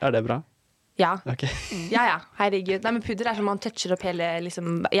 Men er det bra? ja. Okay. Ja, herregud. Nei, men pudder er som man toucher opp hele liksom,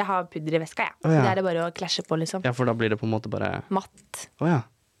 jeg har pudder i veska, jeg. Så det er det bare å klasje på, liksom. Ja, for da blir det på en måte bare matt. Ja.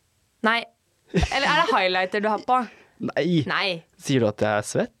 Nei. Eller er det highlighter du har på? Nei. Sier du at jeg er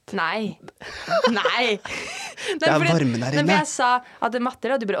svett? Nei. Det er varmen der inne. Men jeg sa at det matter,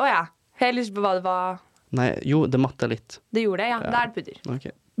 og du bare, ja. Jeg lurer på hva det var. Nei, jo, det matter litt. Det gjorde det, ja. Da er det pudder. Ok.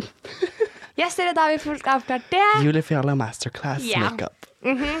 Yes, dere, da har vi avklart det. Julie Fjalla Masterclass Makeup.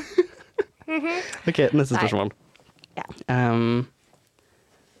 Ok, neste spørsmål.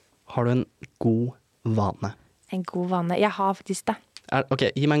 Har du en god vane? En god vane? Jeg har faktisk det. Ok,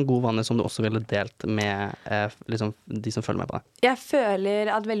 gi meg en god vane som du også ville delt med liksom, de som følger med på deg. Jeg føler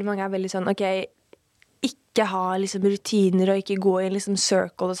at veldig mange er veldig sånn, ok, ikke ha liksom rutiner og ikke gå i en liksom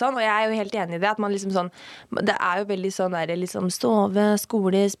circle og sånn, og jeg er jo helt enig i det, at man liksom sånn, det er jo veldig sånn der, liksom stove,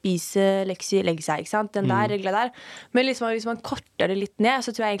 skole, spise, lekser, legge seg, ikke sant? Den der regla der. Men liksom, hvis man korter det litt ned, så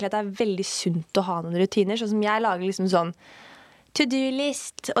tror jeg egentlig at det er veldig sunt å ha noen rutiner, sånn som jeg lager liksom sånn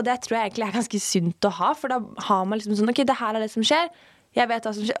to-do-list, og det tror jeg egentlig er ganske sunt å ha, for da har man liksom sånn, ok, det her er det som skjer, jeg vet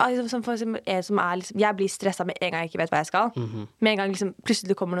hva som skjer, liksom, for eksempel, jeg blir stresset med en gang jeg ikke vet hva jeg skal. Med en gang liksom,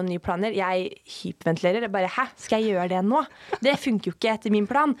 plutselig kommer noen nye planer, jeg hyperventilerer, bare, hæ, skal jeg gjøre det nå? Det funker jo ikke etter min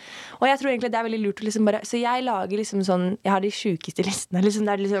plan. Og jeg tror egentlig det er veldig lurt å liksom bare, så jeg lager liksom sånn, jeg har de sjukeste listene, liksom,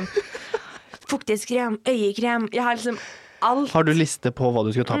 det er liksom fuktighetskrem, øyekrem, jeg har liksom alt. Har du liste på hva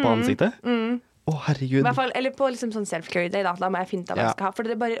du skal ta på ansiktet? Herregud. I hvert fall, eller på liksom sånn self-care day, da må jeg finne ut hva jeg skal ha. For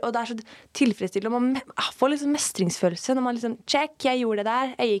det er bare, og det er så tilfredsstillende, og man får liksom mestringsfølelse når man liksom, check, jeg gjorde det der,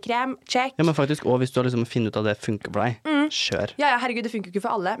 øyekrem, check. Ja, men faktisk, og hvis du har liksom funnet ut at det funker for deg, kjør. Ja, herregud, det funker ikke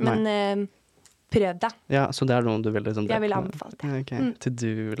for alle, men prøv det. Ja, så det er noe du vil liksom... Jeg vil anbefale det. Ok,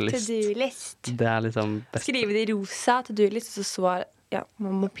 to-do-list. To-do-list. Det er liksom best. Skrive det i rosa, to-do-list, og så ja,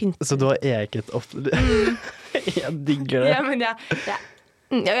 man må pynte. Så du har eget ofte... Jeg digger det. Ja, men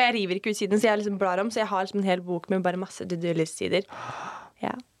jeg river ikke ut siden, så jeg liksom blar om, så jeg har liksom en hel bok med bare masse to-do-list-sider.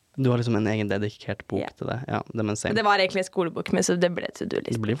 Ja. Du har liksom en egen dedikert bok til det. Ja, det, det var egentlig en skolebok, men så det ble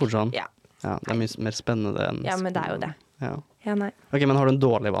to-do-list. Det blir fort sånn. Ja. Ja, det er mye mer spennende enn ja, men det er jo det. Ja. Ja, nei. Ok, men har du en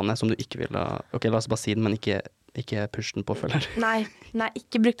dårlig vane som du ikke vil ha... Ok, la oss bare si den, men ikke push den på følger. Nei,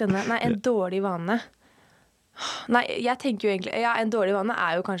 ikke bruk denne. Nei, en dårlig vane. Nei, jeg tenker jo egentlig... Ja, en dårlig vane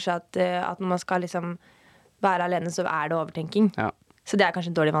er jo kanskje at når man skal liksom være alene, så er det overtenking. Ja. Så det er kanskje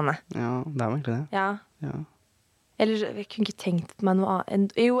en dårlig vane. Ja, det er egentlig det. Ja. Eller, jeg kunne ikke tenkt meg noe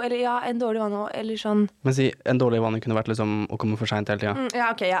annet. En dårlig vane, eller sånn... Men si, en dårlig vane kunne vært liksom å komme for sent hele tiden. Ja,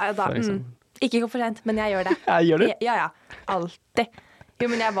 ok, da. Ikke komme for sent, men jeg gjør det. Jeg gjør det? Ja, alltid. Jo,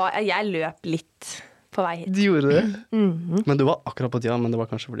 men jeg løp litt på vei hit. Du gjorde det? Men du var akkurat på tida, men det var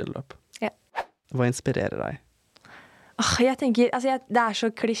kanskje fordi du løp. Ja. Hva inspirerer deg? Jeg tenker, altså det er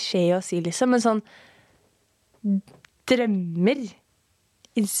så klisjé å si liksom, men sånn drømmer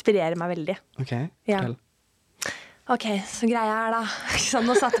inspirerer meg veldig. Ok, fortell. Ok, så greia er da sånn,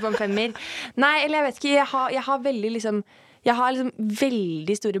 nå satte jeg på en 5. Nei, eller jeg vet ikke, jeg har veldig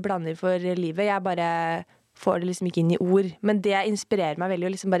store blander for livet. Jeg bare får det liksom ikke inn i ord. Men det inspirerer meg veldig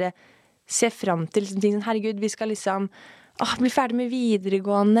å liksom bare se frem til liksom, ting sånn, herregud, vi skal liksom bli ferdig med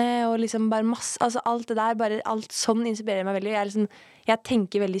videregående og liksom bare masse, altså alt det der, bare alt sånn inspirerer meg veldig. Jeg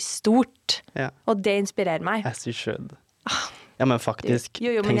tenker veldig stort, og det inspirerer meg. As you should. Ja, men faktisk,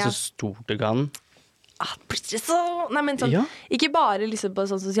 tenk så stort det kan. plutselig så Nei, men sånn, Ja. ikke bare liksom på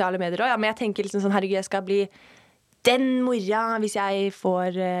sånn sosiale medier også, ja, men jeg tenker liksom sånn, herregud, jeg skal bli den mora hvis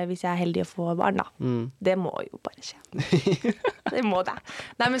jeg er heldig å få barn, da. Det må jo bare skje. Det må det.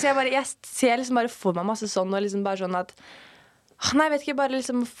 Nei, men så jeg ser liksom bare for meg masse sånn, og liksom bare sånn at nei, jeg vet ikke, bare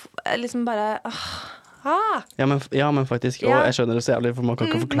liksom bare Ja, men faktisk, og Ja. jeg skjønner det så jævlig, for man kan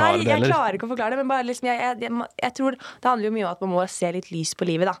ikke forklare det Nei, jeg heller. klarer ikke å forklare det, men bare liksom, jeg tror det handler jo mye om at man må se litt lys på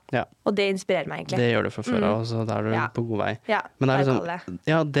livet, da. Ja. Og det inspirerer meg egentlig. Det gjør du fra før av, så da er du Ja. på god vei. Ja, Men det er bare liksom, kall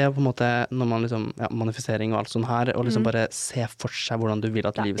ja, det er på en måte når man liksom, manifestering og alt sånt her, og liksom bare se for seg hvordan du vil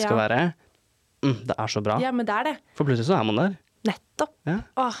at livet skal Ja. være, det er så bra. Ja, men det er det. For plutselig så er man der. Nettopp. Ja.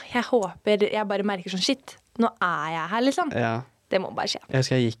 Jeg håper, jeg bare merker sånn, shit, nå er jeg her, liksom. Ja. Det må bare skje. Jeg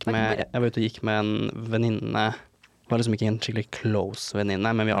husker jeg var ute og gikk med en venninne. Det var liksom ikke en skikkelig close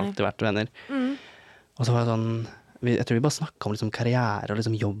venninne, men vi har alltid vært venner. Og så var det sånn, jeg tror vi bare snakket om liksom karriere og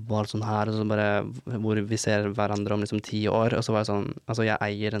liksom jobb og alt sånt her, og så bare hvor vi ser hverandre om liksom 10 år, og så var jeg sånn, altså jeg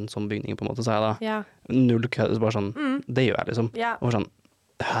eier en sånn bygning på en måte, sa jeg da. Ja. Null kødd, så bare sånn, det gjør jeg liksom. Ja. Og sånn,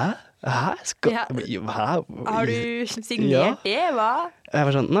 hæ? Skal, Ja. Hæ? Har du signert det, hva? Jeg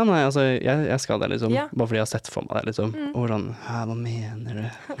var sånn, nei, altså, jeg skal det liksom, Ja. bare fordi jeg har sett for meg det liksom. Og sånn, hæ, hva mener du?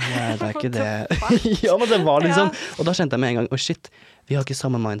 Nei, det er ikke det. Ja, men det var liksom, og da kjente jeg med en gang, shit, vi har ikke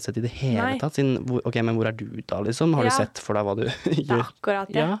samme mindset i det hele Nei. tatt, siden, ok, men hvor er du da liksom? Har Ja. du sett for deg hva du Det gjør? er akkurat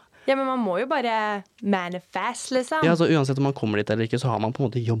det. Ja. Ja, men man må jo bare manifest, liksom. Ja, altså uansett om man kommer dit eller ikke, så har man på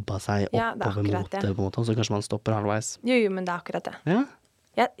en måte jobbet seg Ja, det er oppover akkurat mot det. det, på en måte, og så kanskje man stopper halvveis. Jo, men det er akkurat det. Ja.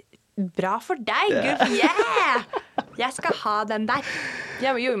 Ja, bra for deg, Gud. Yeah! Jeg skal ha den der.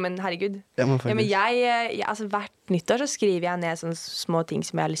 Ja, men, jo, men herregud. Ja, men Ja, men faktisk. altså, hvert nyttår så skriver jeg ned sånne små ting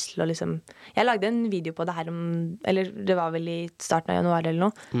som jeg har lyst til å liksom Jeg lagde en video på det her eller det var vel i starten av januar eller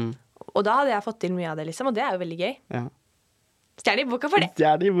noe. Og da hadde jeg fått til mye av det, liksom, og det er jo veldig gøy. Ja. Stjerne i boka for det.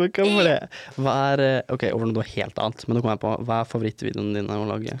 Stjerne i boka for det. Hva er, ok, over noe helt annet, men nå kommer jeg på, hva er favorittvideoen din å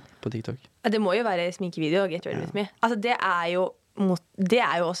lage på TikTok? Det må jo være sminkevideo. Get ready with me. Altså, det er jo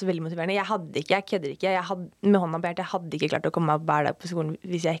også veldig motiverende. Jeg kødder ikke. Med hånda på hjertet, jeg hadde ikke klart å komme meg opp hver dag på skolen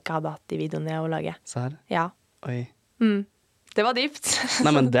hvis jeg ikke hadde hatt de videoene å lage. Se her. Ja. Oi. Det var dypt.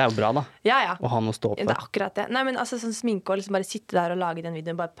 Nei, men det er jo bra da. Ja. Å ha noe å stå Det på. er akkurat det. Nei, men altså sånn sminke og liksom bare sitte der og lage den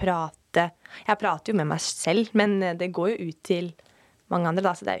videoen, bare prate. Jeg prater jo med meg selv, men det går jo ut til mange andre,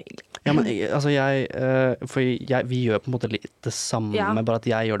 da, så det er jo hyggelig. Ja, men altså vi gjør på en måte litt det samme, Ja. bare at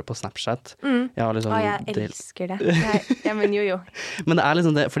jeg gjør det på Snapchat. Jeg har liksom Jeg elsker det. Ja, men jo. Men det er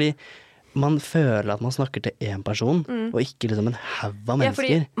liksom det, fordi man føler at man snakker til én person, og ikke liksom en haug av Ja, fordi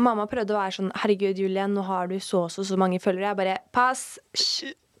mennesker. mamma prøvde å være sånn, herregud, Julie, nå har du så mange følgere. Jeg bare, pass,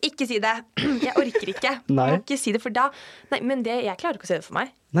 ikke si det. Jeg orker ikke. Du Nei. må ikke si det, for da Nei, men jeg klarer ikke å se det for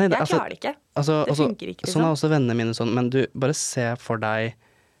meg. Nei, Jeg altså- klarer det ikke. Altså, Det funker ikke, Sånn er liksom. også vennene mine sånn, men du, bare se for deg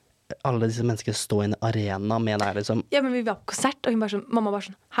alle disse menneskene stå i en arena med deg, liksom. Ja, men vi var på konsert, og mamma var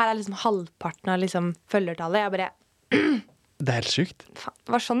sånn, her er liksom halvparten av liksom følgertallet. Jeg bare, Det er helt sjukt. faen,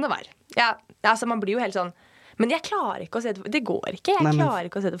 det var sånn det var. Ja, altså man blir jo helt sånn, men jeg klarer ikke å se det, det går ikke. Jeg Nei, men- klarer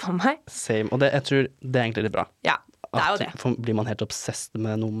ikke å se det for meg. Same. Og jeg tror det er egentlig litt bra. Ja, det er jo det. For blir man helt obsessed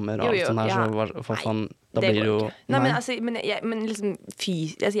med nummer og Jo, alt jo, sånt her, ja. så for Nei, faen, da det blir det går jo ikke. Nei, men liksom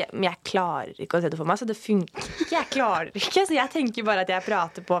men jeg klarer ikke å se det for meg, så det funker ikke. Jeg klarer ikke, så jeg tenker bare at jeg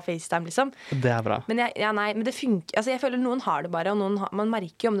prater på FaceTime, liksom. Det er bra. Men men det funker. Altså, jeg føler noen har det bare, og man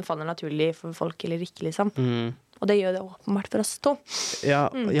merker jo om det faller naturlig for folk eller ikke, liksom. Og det gjør det åpenbart for oss to. Ja,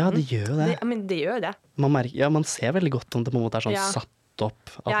 det gjør jo det. Men det gjør jo det. Man ser veldig godt om det på en måte er sånn Ja. satt opp.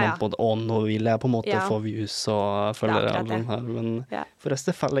 At Ja, man ja. på en måte, nå vil jeg på en måte Ja. få views og følgere akkurat og sånn her. Men Ja. for oss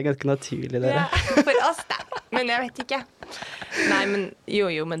det faller ganske naturlig, dere. Ja, for oss, da. Men jeg vet ikke. Nei, men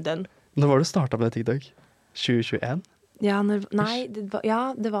jo, men dønn. Når var det du startet med TikTok? 2021? Ja, nei,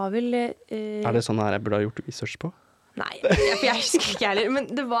 det var vel Er det sånn her jeg burde ha gjort research på? Nei, for jeg husker ikke heller. Men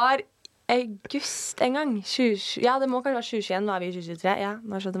det var august en gang. Ja, det må kanskje være 2021. Nå er vi i 2023. Ja,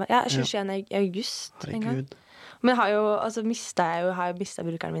 ja 2021 i august en gang. Herregud. Men har jeg mista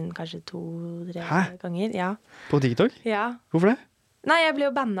brukeren min kanskje 2-3 Hæ? ganger. Ja. På TikTok? Ja. Hvorfor det? Nei, jeg ble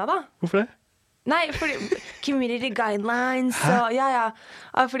jo banna, da. Hvorfor det? Nei, fordi community guidelines og ja.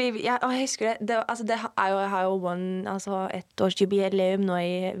 Fordi jeg husker det. Jeg har jo ettårsjubileum nå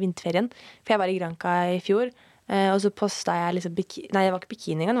i vinterferien. For jeg var i Granca i fjor. Og så posta jeg liksom Nei, det var ikke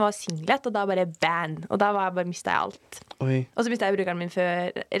bikini engang, det var singlet. Og da bare ban. Og da mista jeg alt. Oi. Og så mista jeg brukeren min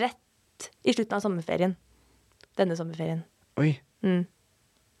rett i slutten av sommerferien. Denne sommerferien. Oi.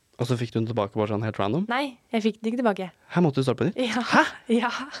 Og så fikk du den tilbake bare sånn helt random? Nei, jeg fikk den ikke tilbake. Her måtte du starte på nytt? Ja. Ja.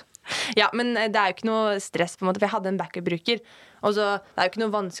 Ja, men det er jo ikke noe stress på en måte, for jeg hadde en backup-bruker. Og så det er jo ikke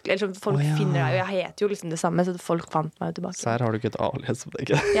noe vanskelig, eller så folk finner deg jo, jeg heter jo liksom det samme, så folk fant meg jo tilbake. Så her har du ikke et alias på det,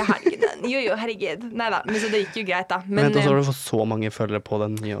 ikke? Jeg har ikke den. Jo, herregud. Neida, men så det gikk jo greit da. Men og så har du fått så mange følgere på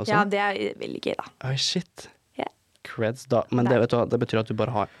den nye også. ja, det er veldig gøy da. Oi, shit. Ja. Creds da. Men det, vet du, det betyr at du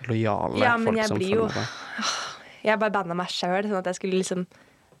bare har lojale Ja, men folk jeg som blir jo følger med. Jeg bare banna meg selv, sånn at jeg skulle liksom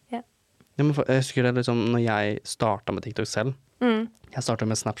Ja, men jeg husker det liksom, når jeg startet med TikTok selv. Jeg startet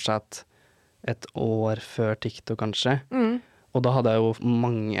med Snapchat et år før TikTok kanskje. Og da hadde jeg jo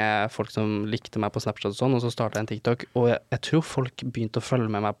mange folk som likte meg på Snapchat og sånn, og så startet jeg en TikTok. Og jeg tror folk begynte å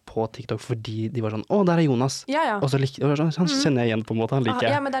følge med meg på TikTok fordi de var sånn, å, der er Jonas. Ja. Og så han kjenner jeg igjen på en måte, han liker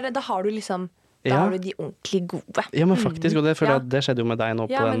jeg. Ja, men da har du liksom, da har du de ordentlig gode. Ja, men faktisk, og det føler jeg Ja. at det skjedde jo med deg nå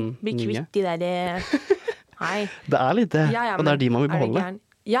på Ja, den men bli nye. kvitt de der Nei. Det er litt det, Ja, og det er de man vil er det beholde. gæren?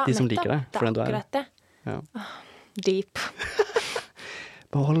 Ja, De som nettopp. liker deg, for den du er. Det er akkurat det. Ja. Deep.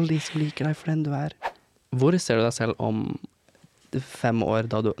 Behold de som liker deg for den du er. Hvor ser du deg selv om 5 år,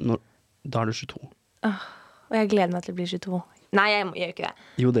 da er du 22? Og jeg gleder meg til å bli 22. Nei, jeg gjør ikke det.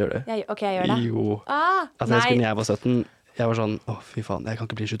 Jo, det gjør du. Ok, jeg gjør det. Jo. Altså, jeg husker når jeg var 17, jeg var sånn, å fy faen, jeg kan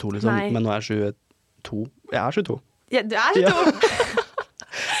ikke bli 22 liksom. Nei. Men nå er jeg 22. Jeg er 22. Ja, du er 22.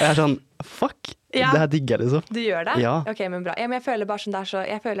 Og jeg er sånn, fuck, Ja. det her digger jeg liksom. Du gjør det? Ja. Ok, men bra. Ja, men jeg føler bare sånn,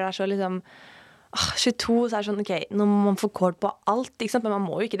 jeg føler det er så liksom 22, så er det sånn, ok, nå må man få kål på alt, ikke sant? Men man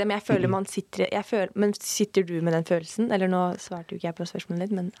må jo ikke det. Men jeg føler man sitter, men sitter du med den følelsen? Eller nå svarte jo ikke jeg på spørsmålet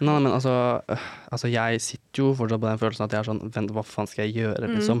litt, men Nei, men altså, jeg sitter jo fortsatt på den følelsen at jeg er sånn, vent, hva faen skal jeg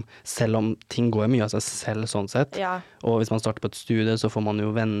gjøre liksom? Selv om ting går mye av seg selv sånn sett. Ja. Og hvis man starter på et studie, så får man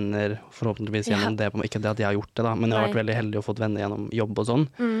jo venner forhåpentligvis gjennom det. Ikke det at jeg har gjort det da, men jeg har Nei. vært veldig heldig og fått venner gjennom jobb og sånn.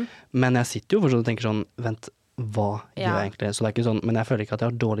 Men jeg sitter jo fortsatt og tenker sånn, vent, hva gjør jeg egentlig? Så det er ikke sånn, men jeg føler ikke at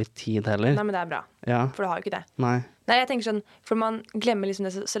jeg har dårlig tid heller. Nei, men det er bra. Ja, For du har jo ikke det. nei. Nei, jeg tenker sånn, for man glemmer liksom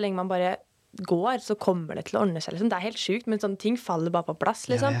det, så lenge man bare går, så kommer det til å ordne seg, liksom. Det er helt sykt, men sånne ting faller bare på plass,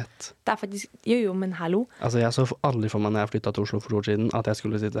 liksom. Jeg vet. Det er faktisk, jo, men hallo. Altså, jeg så aldri for meg når jeg flyttet til Oslo for 2 år siden, at jeg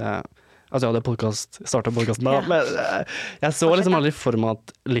skulle sitte... Altså, jeg hadde startet podcasten da, Ja. men jeg så liksom aldri for meg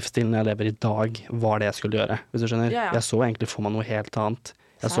at livsstilen jeg lever i dag var det jeg skulle gjøre, hvis du skjønner. Ja, ja. Jeg så egentlig for meg noe helt annet.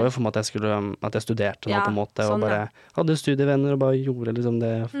 Jeg så jo for meg at jeg studerte nå Ja, på en måte, sånn, og bare hadde studievenner og bare gjorde liksom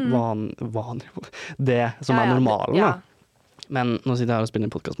det det som Ja, er ja, normalen ja. da. Men nå sitter jeg her og spiller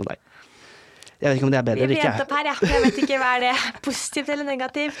en podcast med deg. Jeg vet ikke om det er bedre Vi eller blir ikke. endt opp her, ja. Jeg vet ikke hva er det positivt eller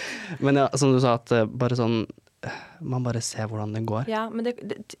negativt. Men ja, som du sa, at bare sånn, man bare ser hvordan det går. Ja, men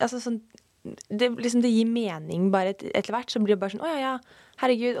altså sånn, liksom det gir mening bare etter hvert, så blir det bare sånn, ja,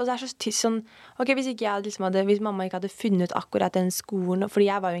 herregud, og det er så tyst sånn, ok, hvis mamma ikke hadde funnet akkurat den skolen, fordi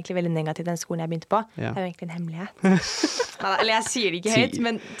jeg var jo egentlig veldig negativ til den skolen jeg begynte på, Ja. det er jo egentlig en hemmelighet. Neida, eller jeg sier det ikke høyt,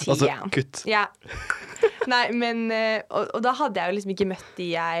 men Altså, ja. kutt. Ja. Nei, men, og da hadde jeg jo liksom ikke møtt de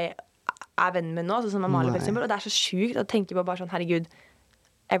jeg er venn med nå, altså som Amalie for Nei. eksempel, og det er så sjukt å tenke på bare sånn, herregud,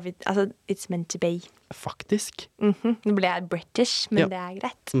 altså, it's meant to be. Faktisk. Nå ble jeg British, men Ja. det er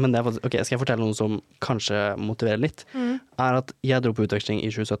greit. Men det er faktisk, ok, skal jeg fortelle noe som kanskje motiverer litt? Er at jeg dro på utveksling i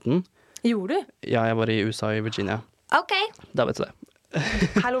 2017. Gjorde du? Ja, jeg var i USA i Virginia. Ok. Da vet du det.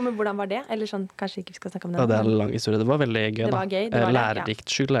 Hallo, men hvordan var det? Eller sånn, kanskje ikke vi skal snakke om det. Og det er en lang historie. Det var veldig gøy, Det da. var gøy, det var det, ja. Lærerikt,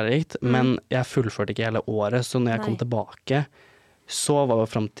 sjukt lærerikt. Men jeg fullførte ikke hele året, så når jeg kom Nei. tilbake, så var jo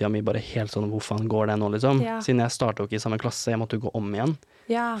fremtiden min bare helt sånn, hvor faen går det nå, liksom? Ja. Siden jeg startet jo ikke i samme klasse, jeg måtte jo gå om igjen.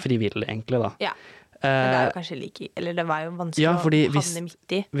 Ja. Frivillig, egentlig, da. Ja. Men det er jo kanskje eller det var jo vanskelig Ja, fordi å havne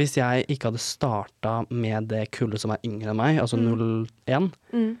midt i. hvis jeg ikke hadde startet med det kullet som er yngre enn meg, altså 01,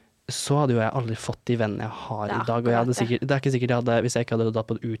 så hadde jo jeg aldri fått de vennene jeg har Det er i dag. Og jeg hadde akkurat det. sikkert, det er ikke sikkert jeg hadde, hvis jeg ikke hadde dratt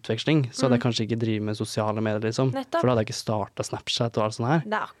på en utveksling, så hadde jeg kanskje ikke drivet med sosiale medier, liksom. Nettopp. For da hadde jeg ikke startet Snapchat og alt sånt her.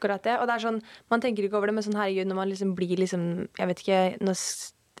 Det er akkurat det. Og det er sånn, man tenker ikke over det, men sånn herregud, når man liksom blir liksom, jeg vet ikke,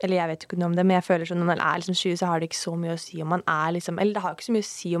 eller jeg vet ikke noe om det, men jeg føler sånn, når man er liksom 20, så har det ikke så mye å si om man er liksom, eller det har ikke så mye å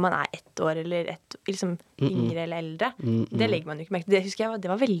si om man er 1 år, eller liksom yngre eller eldre. Det legger man jo ikke merke til. Det husker jeg, det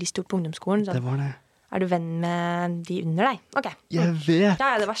var veldig stort på ungdomsskolen. Sånn, Det var det. er du venn med de under deg? Ok. Jeg vet!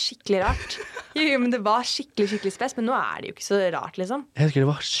 Ja, det var skikkelig rart. Jo, men det var skikkelig spes, men nå er det jo ikke så rart, liksom. Jeg husker det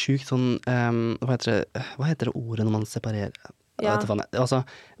var sjukt sånn, hva heter det ordet når man separerer? Ja. Vet du faen, altså,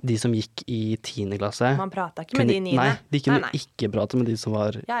 de som gikk i 10. klasse. Man pratet ikke med de i 9. Nei, de kunne Nei. ikke prate med de som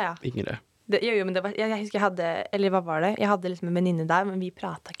var Ja. yngre. Jo, men det var, jeg husker jeg hadde, eller hva var det? Jeg hadde liksom en venninne der, men vi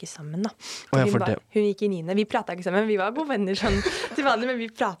pratet ikke sammen da. Å ja, hun, for var, det- hun gikk i 9. Vi pratet ikke sammen, vi var gode venner sånn til vanlig, men vi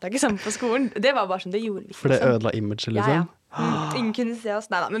pratet ikke sammen på skolen. Det var bare sånn, det gjorde vi ikke. For det liksom. ødela imaget, Ja, liksom. ja. Ingen kunne se oss.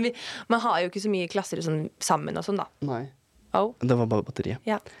 Neida, men man har jo ikke så mye klasser sånn, sammen og sånn da. Nei. Oh. Det var bare batteriet.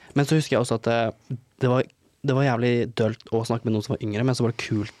 Ja. Men så husker jeg også at det var jævlig dølt å snakke med noen som var yngre, men så var det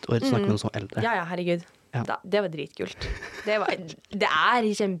kult å snakke med noen som var eldre. Ja, herregud. Ja. Det var dritkult. Det er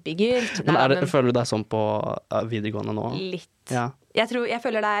kjempekult. Men føler du deg sånn på videregående nå? Litt. Ja. Jeg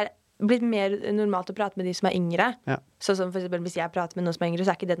føler det er blitt mer normalt å prate med de som er yngre. Ja. Sånn som for eksempel hvis jeg prater med noen som er yngre,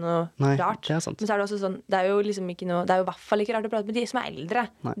 så er ikke det noe rart. Det er sant. Men så er det også sånn, det er jo liksom ikke noe, det er jo i hvert fall ikke rart å prate med de som er eldre.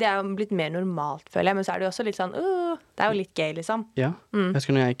 Nei. Det er jo blitt mer normalt, føler jeg. Men så er det jo også litt sånn, det er jo litt gøy, liksom. Ja. Jeg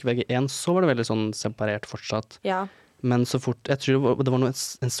husker når jeg gikk VG1, så var det veldig sånn separert fortsatt. Ja. Men så fort, jeg tror det var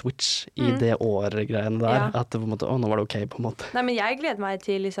en switch i det året-greiene der, Ja. at det på en måte, nå var det ok på en måte. Nei, men jeg gleder meg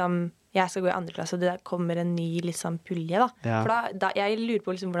til liksom jeg skal gå i andre klasse, og det kommer en ny liksom pulje, da. Ja. For da jeg lurer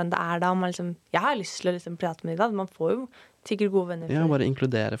på liksom hvordan det er da. Man liksom, jeg har lyst til å liksom prate med dem da. Man får jo sikkert gode venner. Ja, bare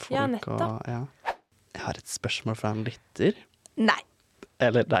inkludere folk. Ja, nettopp. Jeg har et spørsmål fra en lytter. Nei.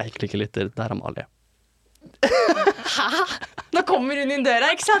 Eller det er egentlig ikke lytter, det er Amalie. Hæ? Nå kommer hun inn døra,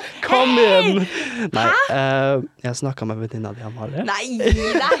 ikke sant? Kom igjen! Nei, jeg snakket med venninna di, Amalie. Nei,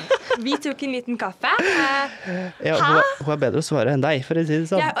 nei. Vi tok en liten kaffe. Ja, hun er bedre å svare enn deg, for å si det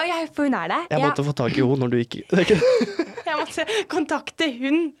sånn. For hun er det. Jeg måtte få tak i henne når du ikke... Jeg måtte kontakte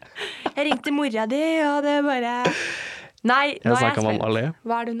hun. Jeg ringte mora di, og det bare... Nei, nå er jeg snakket med spent. Amalie.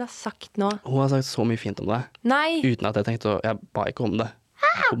 Hva er det hun har sagt nå? Hun har sagt så mye fint om deg, Nei. uten at jeg tenkte jeg ba ikke om det.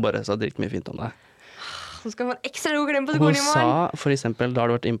 Hun bare sa dritt mye fint om deg. Så skal man ekstra god klem på skolen i Hun morgen. sa, for eksempel, da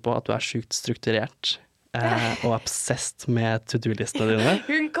har du vært inne på at du er sykt strukturert og obsessed med to-do-listene dine.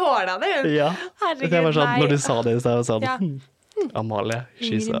 Hun kåla det, hun. Ja, Herregud, det var sånn, nei. når du sa det, så var jeg sånn, Ja. Amalie,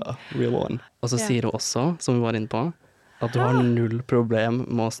 she's a real one. Og så Ja. sier hun også, som vi var inne på, at du har null problem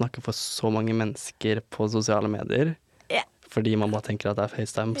med å snakke for så mange mennesker på sosiale medier. Ja. Fordi man bare tenker at det er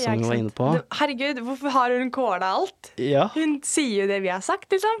FaceTime, Ja, som ikke vi var sant? inne på. Herregud, hvorfor har hun kåla alt? Ja. Hun sier jo det vi har sagt,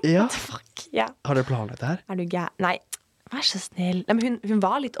 liksom. Ja. What the fuck? Ja. Har dere planlagt det her? Er du gæren? Nei, vær så snill. Nei, men hun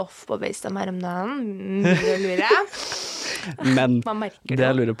var litt off på FaceTime her om dagen. Det lurer jeg. Men Man merker det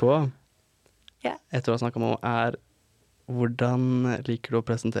jeg lurer på, Ja. etter å ha snakket med henne, er hvordan liker du å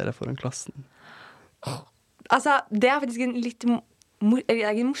presentere foran klassen? Altså, det er faktisk en litt eller det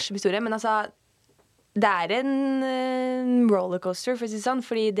er ikke en morsom historie, men altså det er en rollercoaster, for å si det sånn.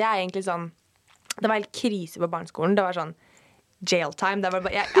 Fordi det er egentlig sånn det var helt krise på barneskolen. Det var sånn jail time. Det var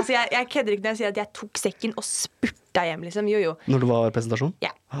bare, jeg kødder ikke når jeg sier at jeg tok sekken og spurta hjem, liksom. Jo. Når det var presentasjon?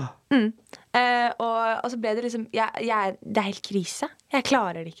 Ja. Og så ble det liksom det er helt krise. Jeg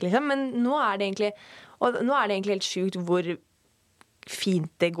klarer det ikke, liksom. Men nå er det egentlig helt sjukt hvor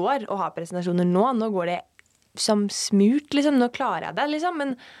fint det går å ha presentasjoner nå. Nå går det som smurt, liksom. Nå klarer jeg det, liksom.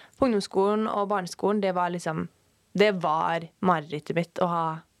 Men på ungdomsskolen og barneskolen, det var marerittet mitt å ha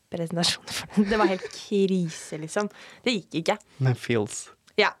presentasjoner for det. Det var helt krise, liksom. Det gikk ikke. Men feels.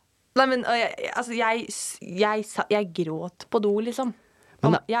 Ja. Nei, men jeg gråt på do, liksom.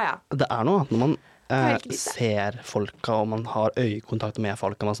 Men Ja. det er noe annet når man helt krise. ser folka, og man har øyekontakt med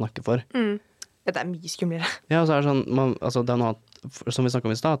folka man snakker for. Dette er mye skumlere. Ja, og så er det sånn, det er noe som vi snakket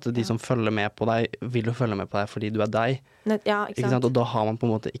om i stad, at de som følger med på deg, vil jo følge med på deg fordi du er deg. Ja, Ikke sant? Og da har man på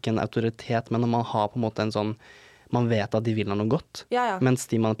en måte ikke en autoritet, men man har på en måte en sånn, man vet at de vil ha noe godt. Ja. Mens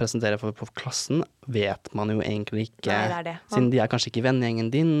de man presenterer for på klassen, vet man jo egentlig ikke. Nei, det er det. Siden de er kanskje ikke vennegjengen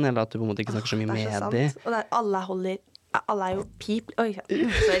din, eller at du på en måte ikke snakker så mye Det er så med de. sant. Og alle er jo Oi,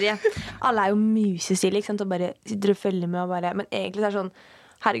 sorry. Alle er jo musestille, ikke sant, og bare sitter og følger med og bare. Men egentlig så er det sånn,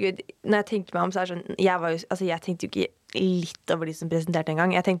 herregud, når jeg tenker meg om, så er det sånn, jeg tenkte jo ikke litt over de som presenterte en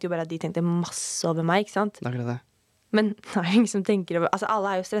gang. Jeg tenkte jo bare at de tenkte masse over meg, ikke sant? Det er akkurat det. Men det er jo ingen som tenker over, alle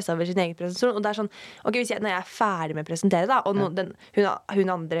er jo stresset over sin egen presentasjon. Og det er sånn, ok, når jeg er ferdig med å presentere da, og hun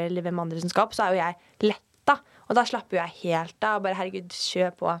andre, eller hvem andre som skal opp, så er jo jeg letta. Og da slapper jeg helt av, og bare herregud,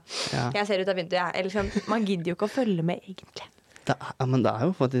 kjør på. Ja. Jeg ser ut av vinduet, eller sånn, man gidder jo ikke å følge med egentlig. Men det er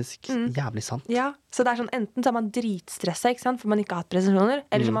jo faktisk jævlig sant. Ja, så det er sånn, enten så er man dritstresset, ikke sant, for man ikke har hatt presentasjoner,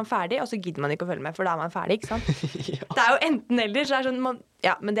 eller så er man ferdig, og så gidder man ikke å følge med, for da er man ferdig, ikke sant? Ja. Det er jo enten eller, så det er sånn,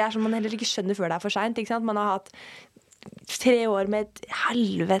 men det er sånn man heller ikke skjønner før det er for sent, ikke sant? Man har hatt 3 år med et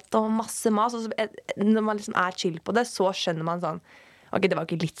helvete og masse mas, og så, når man liksom er chill på det, så skjønner man sånn, ok, det var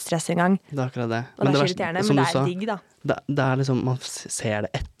ikke litt stress engang. Det er akkurat det. Og det er irriterende, men det er digg, da. Det er liksom, man ser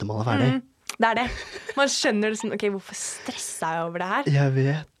det etter man er ferdig. Det er det. Man skjønner liksom, ok, hvorfor stresset jeg over det her? Jeg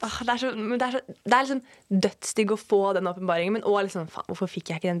vet. Det er liksom dødsdigg å få den åpenbaringen, men også liksom, faen, hvorfor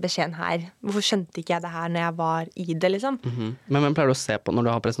fikk jeg ikke den beskjeden her? Hvorfor skjønte ikke jeg det her når jeg var i det, liksom? Men pleier du å se på, når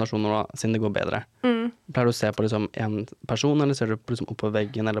du har presentasjoner, siden det går bedre, pleier du å se på liksom en person, eller ser du liksom opp på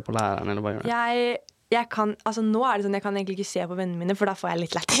veggen, eller på læreren, eller hva gjør du? Jeg kan, altså nå er det sånn, jeg kan egentlig ikke se på vennene mine, for da får jeg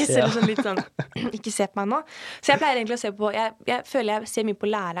litt lættis, Ja. eller sånn litt sånn, ikke se på meg nå. Så jeg pleier egentlig å se på, jeg føler jeg ser mye på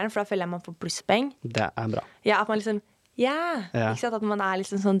læreren, for da føler jeg man får plusspoeng. Det er bra. Ja, at man liksom Ja, ikke sant? At man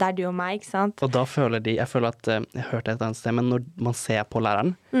liksom sånn, det du og meg, ikke sant? Og da føler jeg føler at, jeg hørte et annet sted, men når man ser på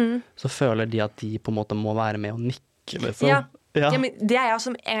læreren, så føler de at de på en måte må være med og nikke, liksom. Ja, men det jeg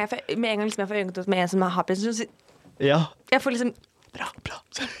også, med en gang liksom jeg får øynene med en som har presentasjon, jeg får liksom, bra,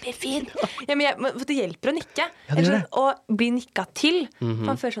 kjempefin. Ja, men det hjelper å nikke. Og bli nikket til.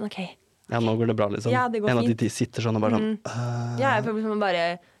 Man føler sånn, ok. Ja, nå går det bra, liksom. Ja, det går fint. En av de sitter sånn og bare sånn. Ja, jeg føler liksom bare...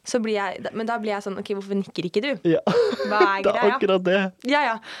 Men da blir jeg sånn, ok, hvorfor nikker ikke du? Ja, hva det akkurat det.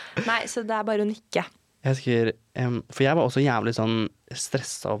 Ja. Nei, så det bare å nikke. Jeg husker, for jeg var også jævlig sånn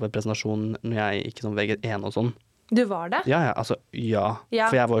stresset over presentasjonen når jeg gikk sånn VG1 og sånn. Du var det? Ja.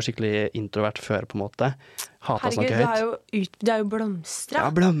 For jeg var jo skikkelig introvert før, på en måte. Hatet å snakke høyt. Herregud, du er jo blomstra.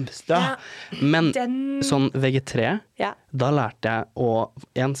 Ja, blomstra. Men sånn VG3, da lærte jeg å,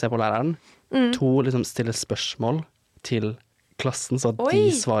 1, se på læreren, 2, liksom stille spørsmål til klassen, så at de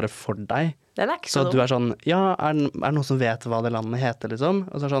svarer for deg. Den ikke så at du sånn, ja, er det noen som vet hva det landet heter, liksom?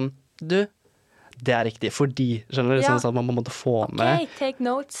 Og så sånn, det riktig, fordi, skjønner du, sånn at man måtte få med. Ok, take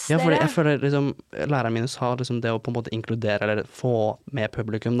notes. Ja, for jeg føler liksom, læreren min sa liksom det å på en måte inkludere, eller få med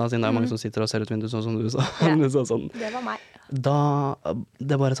publikum, da, siden det mange som sitter og ser ut vinduet, sånn som du sa. Sånn. Det var meg. Da,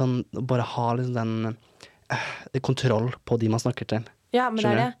 det bare sånn, bare ha liksom den kontroll på de man snakker til. Ja, men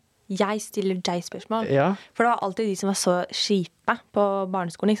det det. Jeg stiller deg spørsmål. Ja. For det var alltid de som var så kjipe på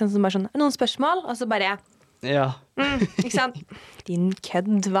barneskolen, ikke sant? Som bare sånn, noen spørsmål? Og så bare, ikke sant? Din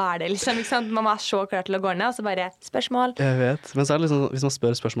kødd, hva det liksom, ikke sant? Man var så klar til å gå ned, og så bare, spørsmål. Jeg vet, men så det liksom, hvis man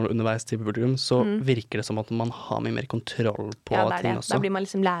spør spørsmål underveis til publikum, så virker det som at man har mye mer kontroll på ting også. Da blir man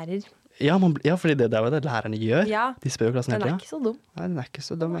liksom lærer. Ja, fordi det jo det lærerne gjør. Ja, de spør jo klassen hele tiden. Den ikke så dum. Nei, den ikke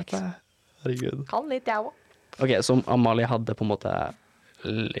så dum, vet jeg. Herregud. Kan litt, jeg også. Ok, så Amalie hadde på en måte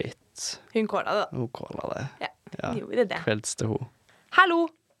litt... Hun kåla det. Hun kåla det. Ja, gjorde det. Kvelds til hun. Hallo!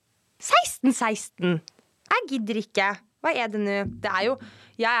 16. Jeg gidder ikke. Hva det nå? Det jo...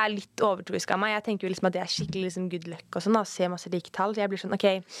 Jeg litt overtroisk av meg. Jeg tenker jo liksom at det skikkelig liksom good luck og sånn, da. Se masse like tall. Jeg blir sånn, ok,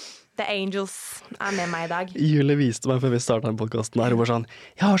 the angels med meg i dag. Julie viste meg før vi startet den podcasten her, og var sånn,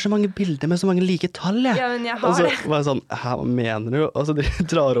 jeg har så mange bilder med så mange like tall, jeg. Ja, men jeg har og så var jeg sånn, hva mener du? Og så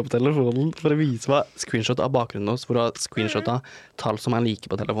drar opp telefonen for å vise meg screenshot av bakgrunnen hos, hvor du har screenshot av tall som like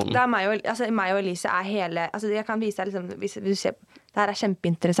på telefonen. Det meg og Elise hele, altså jeg kan vise deg liksom, hvis du ser, det her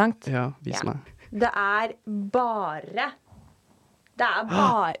kjempeinteressant. Ja, vis meg. Det bare...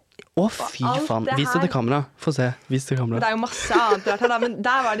 Å, fy faen. Vis det til kamera. Få se. Vis det til kamera. Det jo masse annet rart her, da. Men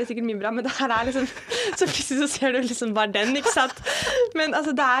der var det sikkert mye bra. Men det her liksom så plutselig så ser du liksom bare den, ikke sant? Men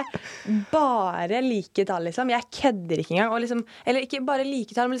altså, det bare like tall, liksom. Jeg kødder ikke engang. Og liksom, eller ikke bare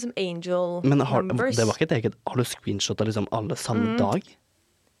like tall, men liksom angel numbers. Det var ikke et eget. Har du screenshot av liksom alle samme dag?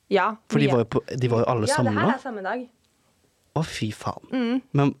 Ja. For de var jo alle sammen nå? Ja, det her samme dag. Å, fy faen.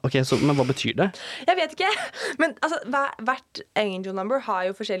 Men hva betyr det? Jeg vet ikke. Men altså, hvert angel number har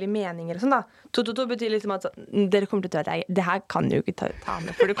jo forskjellige meninger og sånn, da. 222 betyr liksom at dere kommer til å tro at det her kan du jo ikke ta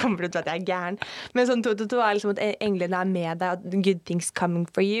med, for du kommer til å tro at jeg gæren. Men sånn 222 liksom at englene med deg, at good things coming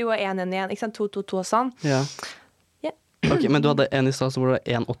for you, og 111, ikke sant? 222 og sånn. Ja. Ok, men du hadde en i stad, så hvor det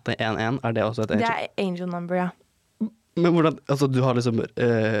 1811. Det også et angel? Det angel number, ja. Men hvordan, altså du har liksom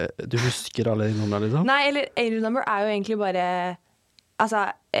du husker alle de numrene liksom? Nei, eller angel number jo egentlig bare altså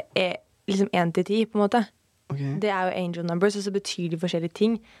liksom 1 til 10 på en måte. Det jo angel numbers, og så betyr de forskjellige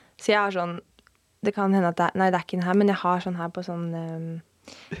ting. Så jeg har sånn, det kan hende at nei, det ikke den her, men jeg har sånn her på sånn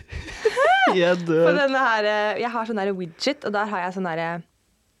jeg dør. På denne her, jeg har sånn her widget, og der har jeg sånn her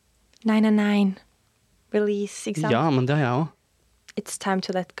 999 release, ikke sant? Ja, men det har jeg også. It's time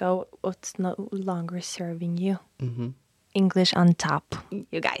to let go. It's no longer serving you. English on top,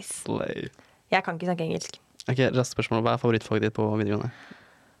 you guys. Slay. Jeg kan ikke snakke engelsk. Ok, raskt spørsmål. Hva favorittfaget ditt på videregående?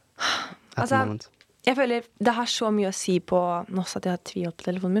 Altså, jeg føler det har så mye å si på... Nå satt jeg og tvilt på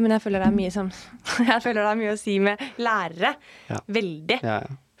telefonen min, men jeg føler det mye som... Jeg føler det mye å si med lærere. Ja. Veldig. Ja.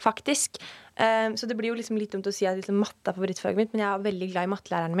 Faktisk. Så det blir jo liksom litt dumt å si at liksom, matte favorittfaget mitt, men jeg veldig glad i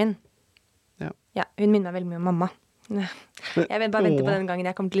mattelæreren min. Ja. Hun minner meg veldig mye om mamma. Jeg vil bare vente på den gangen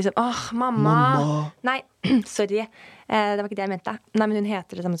jeg kommer til liksom mamma. Nei, sorry. Det var ikke det jeg mente. Nei, men hun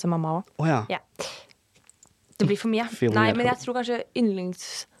heter det samme som mamma også. Ja. Det blir for mye. Nei, men jeg tror kanskje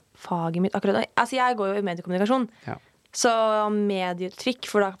yndlingsfaget mitt akkurat. Altså, jeg går jo i mediekommunikasjon. Så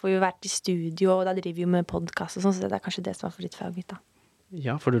medietrykk, for da får vi vært i studio, og da driver vi med podcast og sånn, så det kanskje det som var favorittfaget mitt da.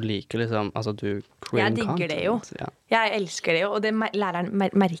 Ja, for du liker liksom, altså du jeg digger det jo. Ja. Jeg elsker det jo, og læreren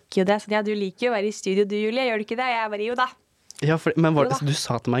merker jo det. Så ja, du liker jo å være i studio, du Julie, gjør du ikke det? Jeg bare jo da. Ja, men du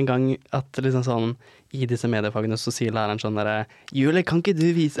sa til meg en gang at liksom sånn, i disse mediefagene så sier læreren sånn der, Julie, kan ikke du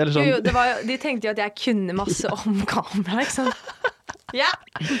vise, eller sånn? Jo, de tenkte jo at jeg kunne masse om kamera, ikke sant? Ja.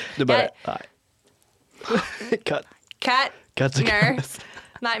 Du bare, nei. Cut. Cut.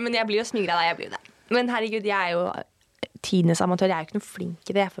 Nei, men jeg blir jo smigret da, jeg blir jo det. Men herregud, jeg er jo tiendesamatør, jeg er jo ikke noe flink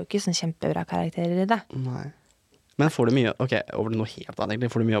i det. Jeg får jo ikke sånn kjempebra karakterer i det. Nei. Men får du mye, over noe helt annet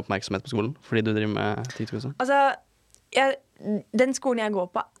egentlig, får du mye oppmerksomhet på skolen? Fordi du driver med TikTok og sånn? Altså, den skolen jeg går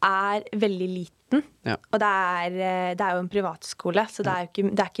på er veldig liten. Ja. Og det er jo en privatskole, så det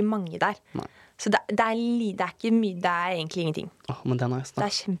er ikke mange der. Nei. Så det er ikke mye, det er egentlig ingenting. Men det er nice da. Det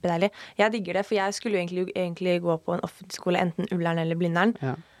er kjempedeilig. Jeg digger det, for jeg skulle jo egentlig gå på en offentlig skole, enten Ullern eller Blindern.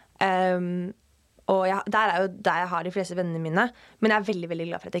 Ja. Og der er jo der jeg har de fleste vennene mine. Men jeg er veldig, veldig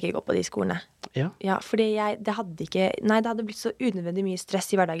glad for at jeg ikke går på de skolene. Ja, fordi det hadde blitt så unødvendig mye stress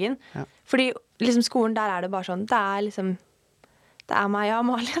i hverdagen. Ja. Fordi liksom skolen, der er det bare sånn, det er meg og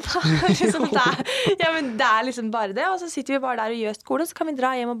Amalie da. Liksom, det er liksom bare det. Og så sitter vi bare der og gjør skole, og så kan vi dra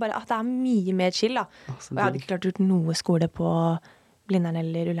hjem og bare, det er mye mer chill da. Og jeg hadde ikke klart gjort noe skole på Blindern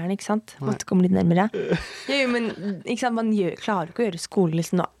eller Ullern, ikke sant? Måtte komme litt nærmere. Jo, men ikke sant, man klarer ikke å gjøre skole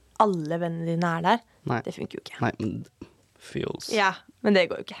liksom når alle vennene dine er der. Nei. Det funker jo ikke. Nei, men feels. Ja, men det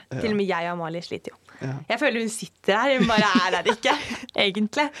går jo ikke. Til og med jeg og Amalie sliter jo. Ja. Jeg føler hun sitter her, hun bare er der ikke,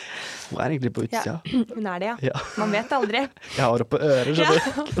 egentlig. Hun er egentlig på utsida. Ja, hun er det, ja. Man vet aldri. Jeg har oppe ører, skjønner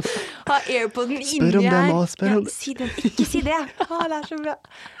du. Har Airpoden inni her. Spør om det nå, spør om det. Si den, ikke si det. Det er så bra.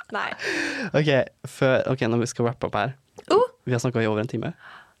 Nei. Ok, når vi skal wrap up her. Vi har snakket i over en time.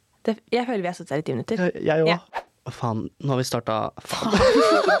 Jeg føler vi har stått her i 10 minutter. Jeg også. Ja. Faen, nå har vi startet.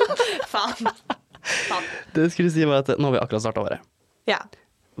 Faen. Det skulle si var at nå har vi akkurat startet året. Ja.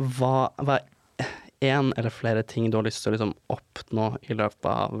 Hva er en eller flere ting du har lyst til å liksom oppnå i løpet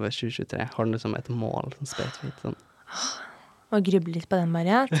av 2023? Har du liksom et mål spesifikt? Sånn? Må gruble litt på den,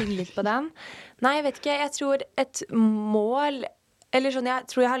 Maria. Tygge litt på den. Nei, jeg vet ikke. Jeg tror et mål, eller sånn, jeg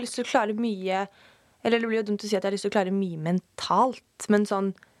tror jeg har lyst til å klare mye, eller det blir jo dumt å si at jeg har lyst til å klare mye mentalt, men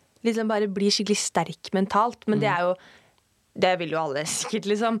sånn, liksom bare bli skikkelig sterk mentalt. Men det er jo, det vil jo alle sikkert,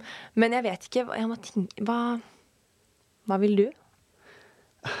 liksom. Men jeg vet ikke, jeg må tenke, hva vil du?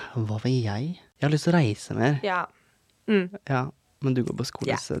 Hva vil jeg? Jeg har lyst til å reise mer. Ja. Ja, men du går på skole.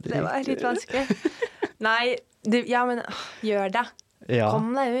 Ja, det var litt vanskelig. Nei, men gjør det. Ja.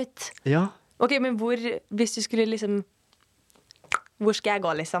 Kom deg ut. Ja. Ok, men hvis du skulle liksom, hvor skal jeg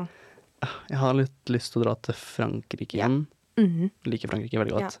gå, liksom? Jeg har litt lyst til å dra til Frankrike igjen. Liker Frankrike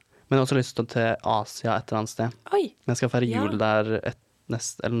veldig godt. Men jeg har også lyst til Asia et eller annet sted. Oi. Jeg skal feire jul der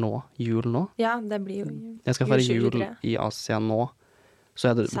jul nå. Ja, det blir jo jeg skal feire jul i Asia nå. Så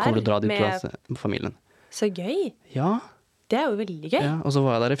jeg kommer til å dra dit med familien. Så gøy. Ja. Det er jo veldig gøy. Ja, og så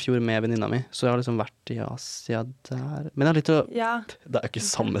var jeg der i fjor med venninna mi, så jeg har liksom vært i Asia der. Men jeg har litt til å... Ja. Det er jo ikke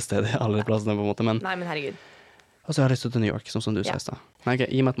samme sted i alle plassene på en måte, men... Nei, men herregud. Og så har jeg lyst til New York, som du sa i stad. Nei, ok,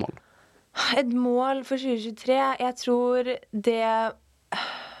 gi meg et mål. Et mål for 2023, jeg tror det...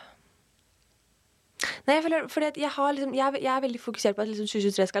 Nei, jeg er veldig fokusert på at liksom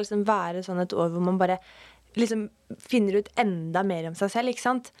 2023 skal liksom være sånn et år hvor man bare liksom finner ut enda mer om seg selv, ikke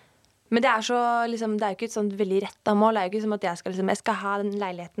sant? Men det er så, liksom, det er jo ikke et sånt veldig rettet mål. Det er jo ikke som at jeg skal ha den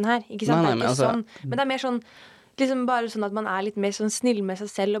leiligheten her, ikke sant? Nei, det er ikke sånn. Men det er mer sånn, liksom bare sånn at man er litt mer sånn snill med seg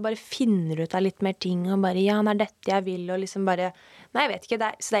selv og bare finner ut av litt mer ting og bare, ja, det er dette jeg vil, og liksom bare, nei, jeg vet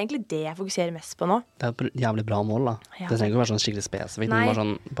ikke, så det er egentlig det jeg fokuserer mest på nå. Det er et jævlig bra mål da. Ja. Det trenger ikke å være sånn skikkelig spesifikt,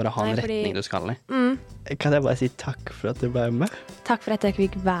 men bare ha en retning du skal i. Kan jeg bare si takk for at du ble med? Takk for at jeg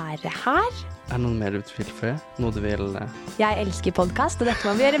fikk være her. Er det noe mer du vil for det? Noe du vil... Jeg elsker podcast, og dette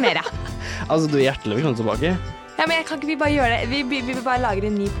må vi gjøre mer av. Altså, du er hjertelig velkommen tilbake. Ja, men kan ikke vi bare gjøre det? Vi bare lager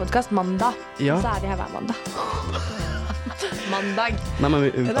en ny podcast mandag. Ja. Så er vi her hver mandag. Mandag. Nei, men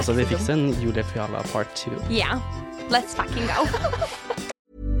vi fikser en Julia Fiala part 2. Yeah, let's fucking go.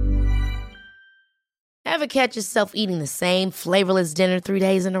 Ever catch yourself eating the same flavorless dinner 3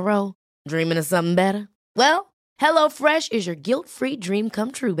 days in a row? Dreaming of something better? Well, HelloFresh is your guilt-free dream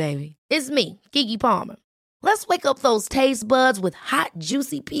come true, baby. It's me, Keke Palmer. Let's wake up those taste buds with hot,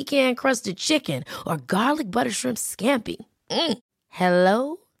 juicy pecan-crusted chicken or garlic butter shrimp scampi.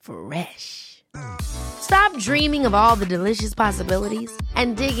 Hello Fresh. Stop dreaming of all the delicious possibilities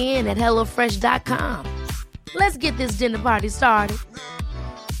and dig in at HelloFresh.com. Let's get this dinner party started.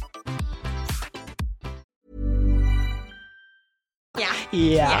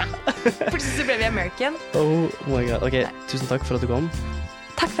 Ja. Plutselig så ble vi American. Oh my god. Ok, tusen takk for at du kom.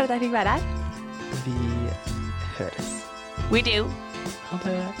 Takk for at jeg fikk være her. Vi høres. We do. Ha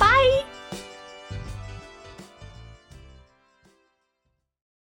det. Bye!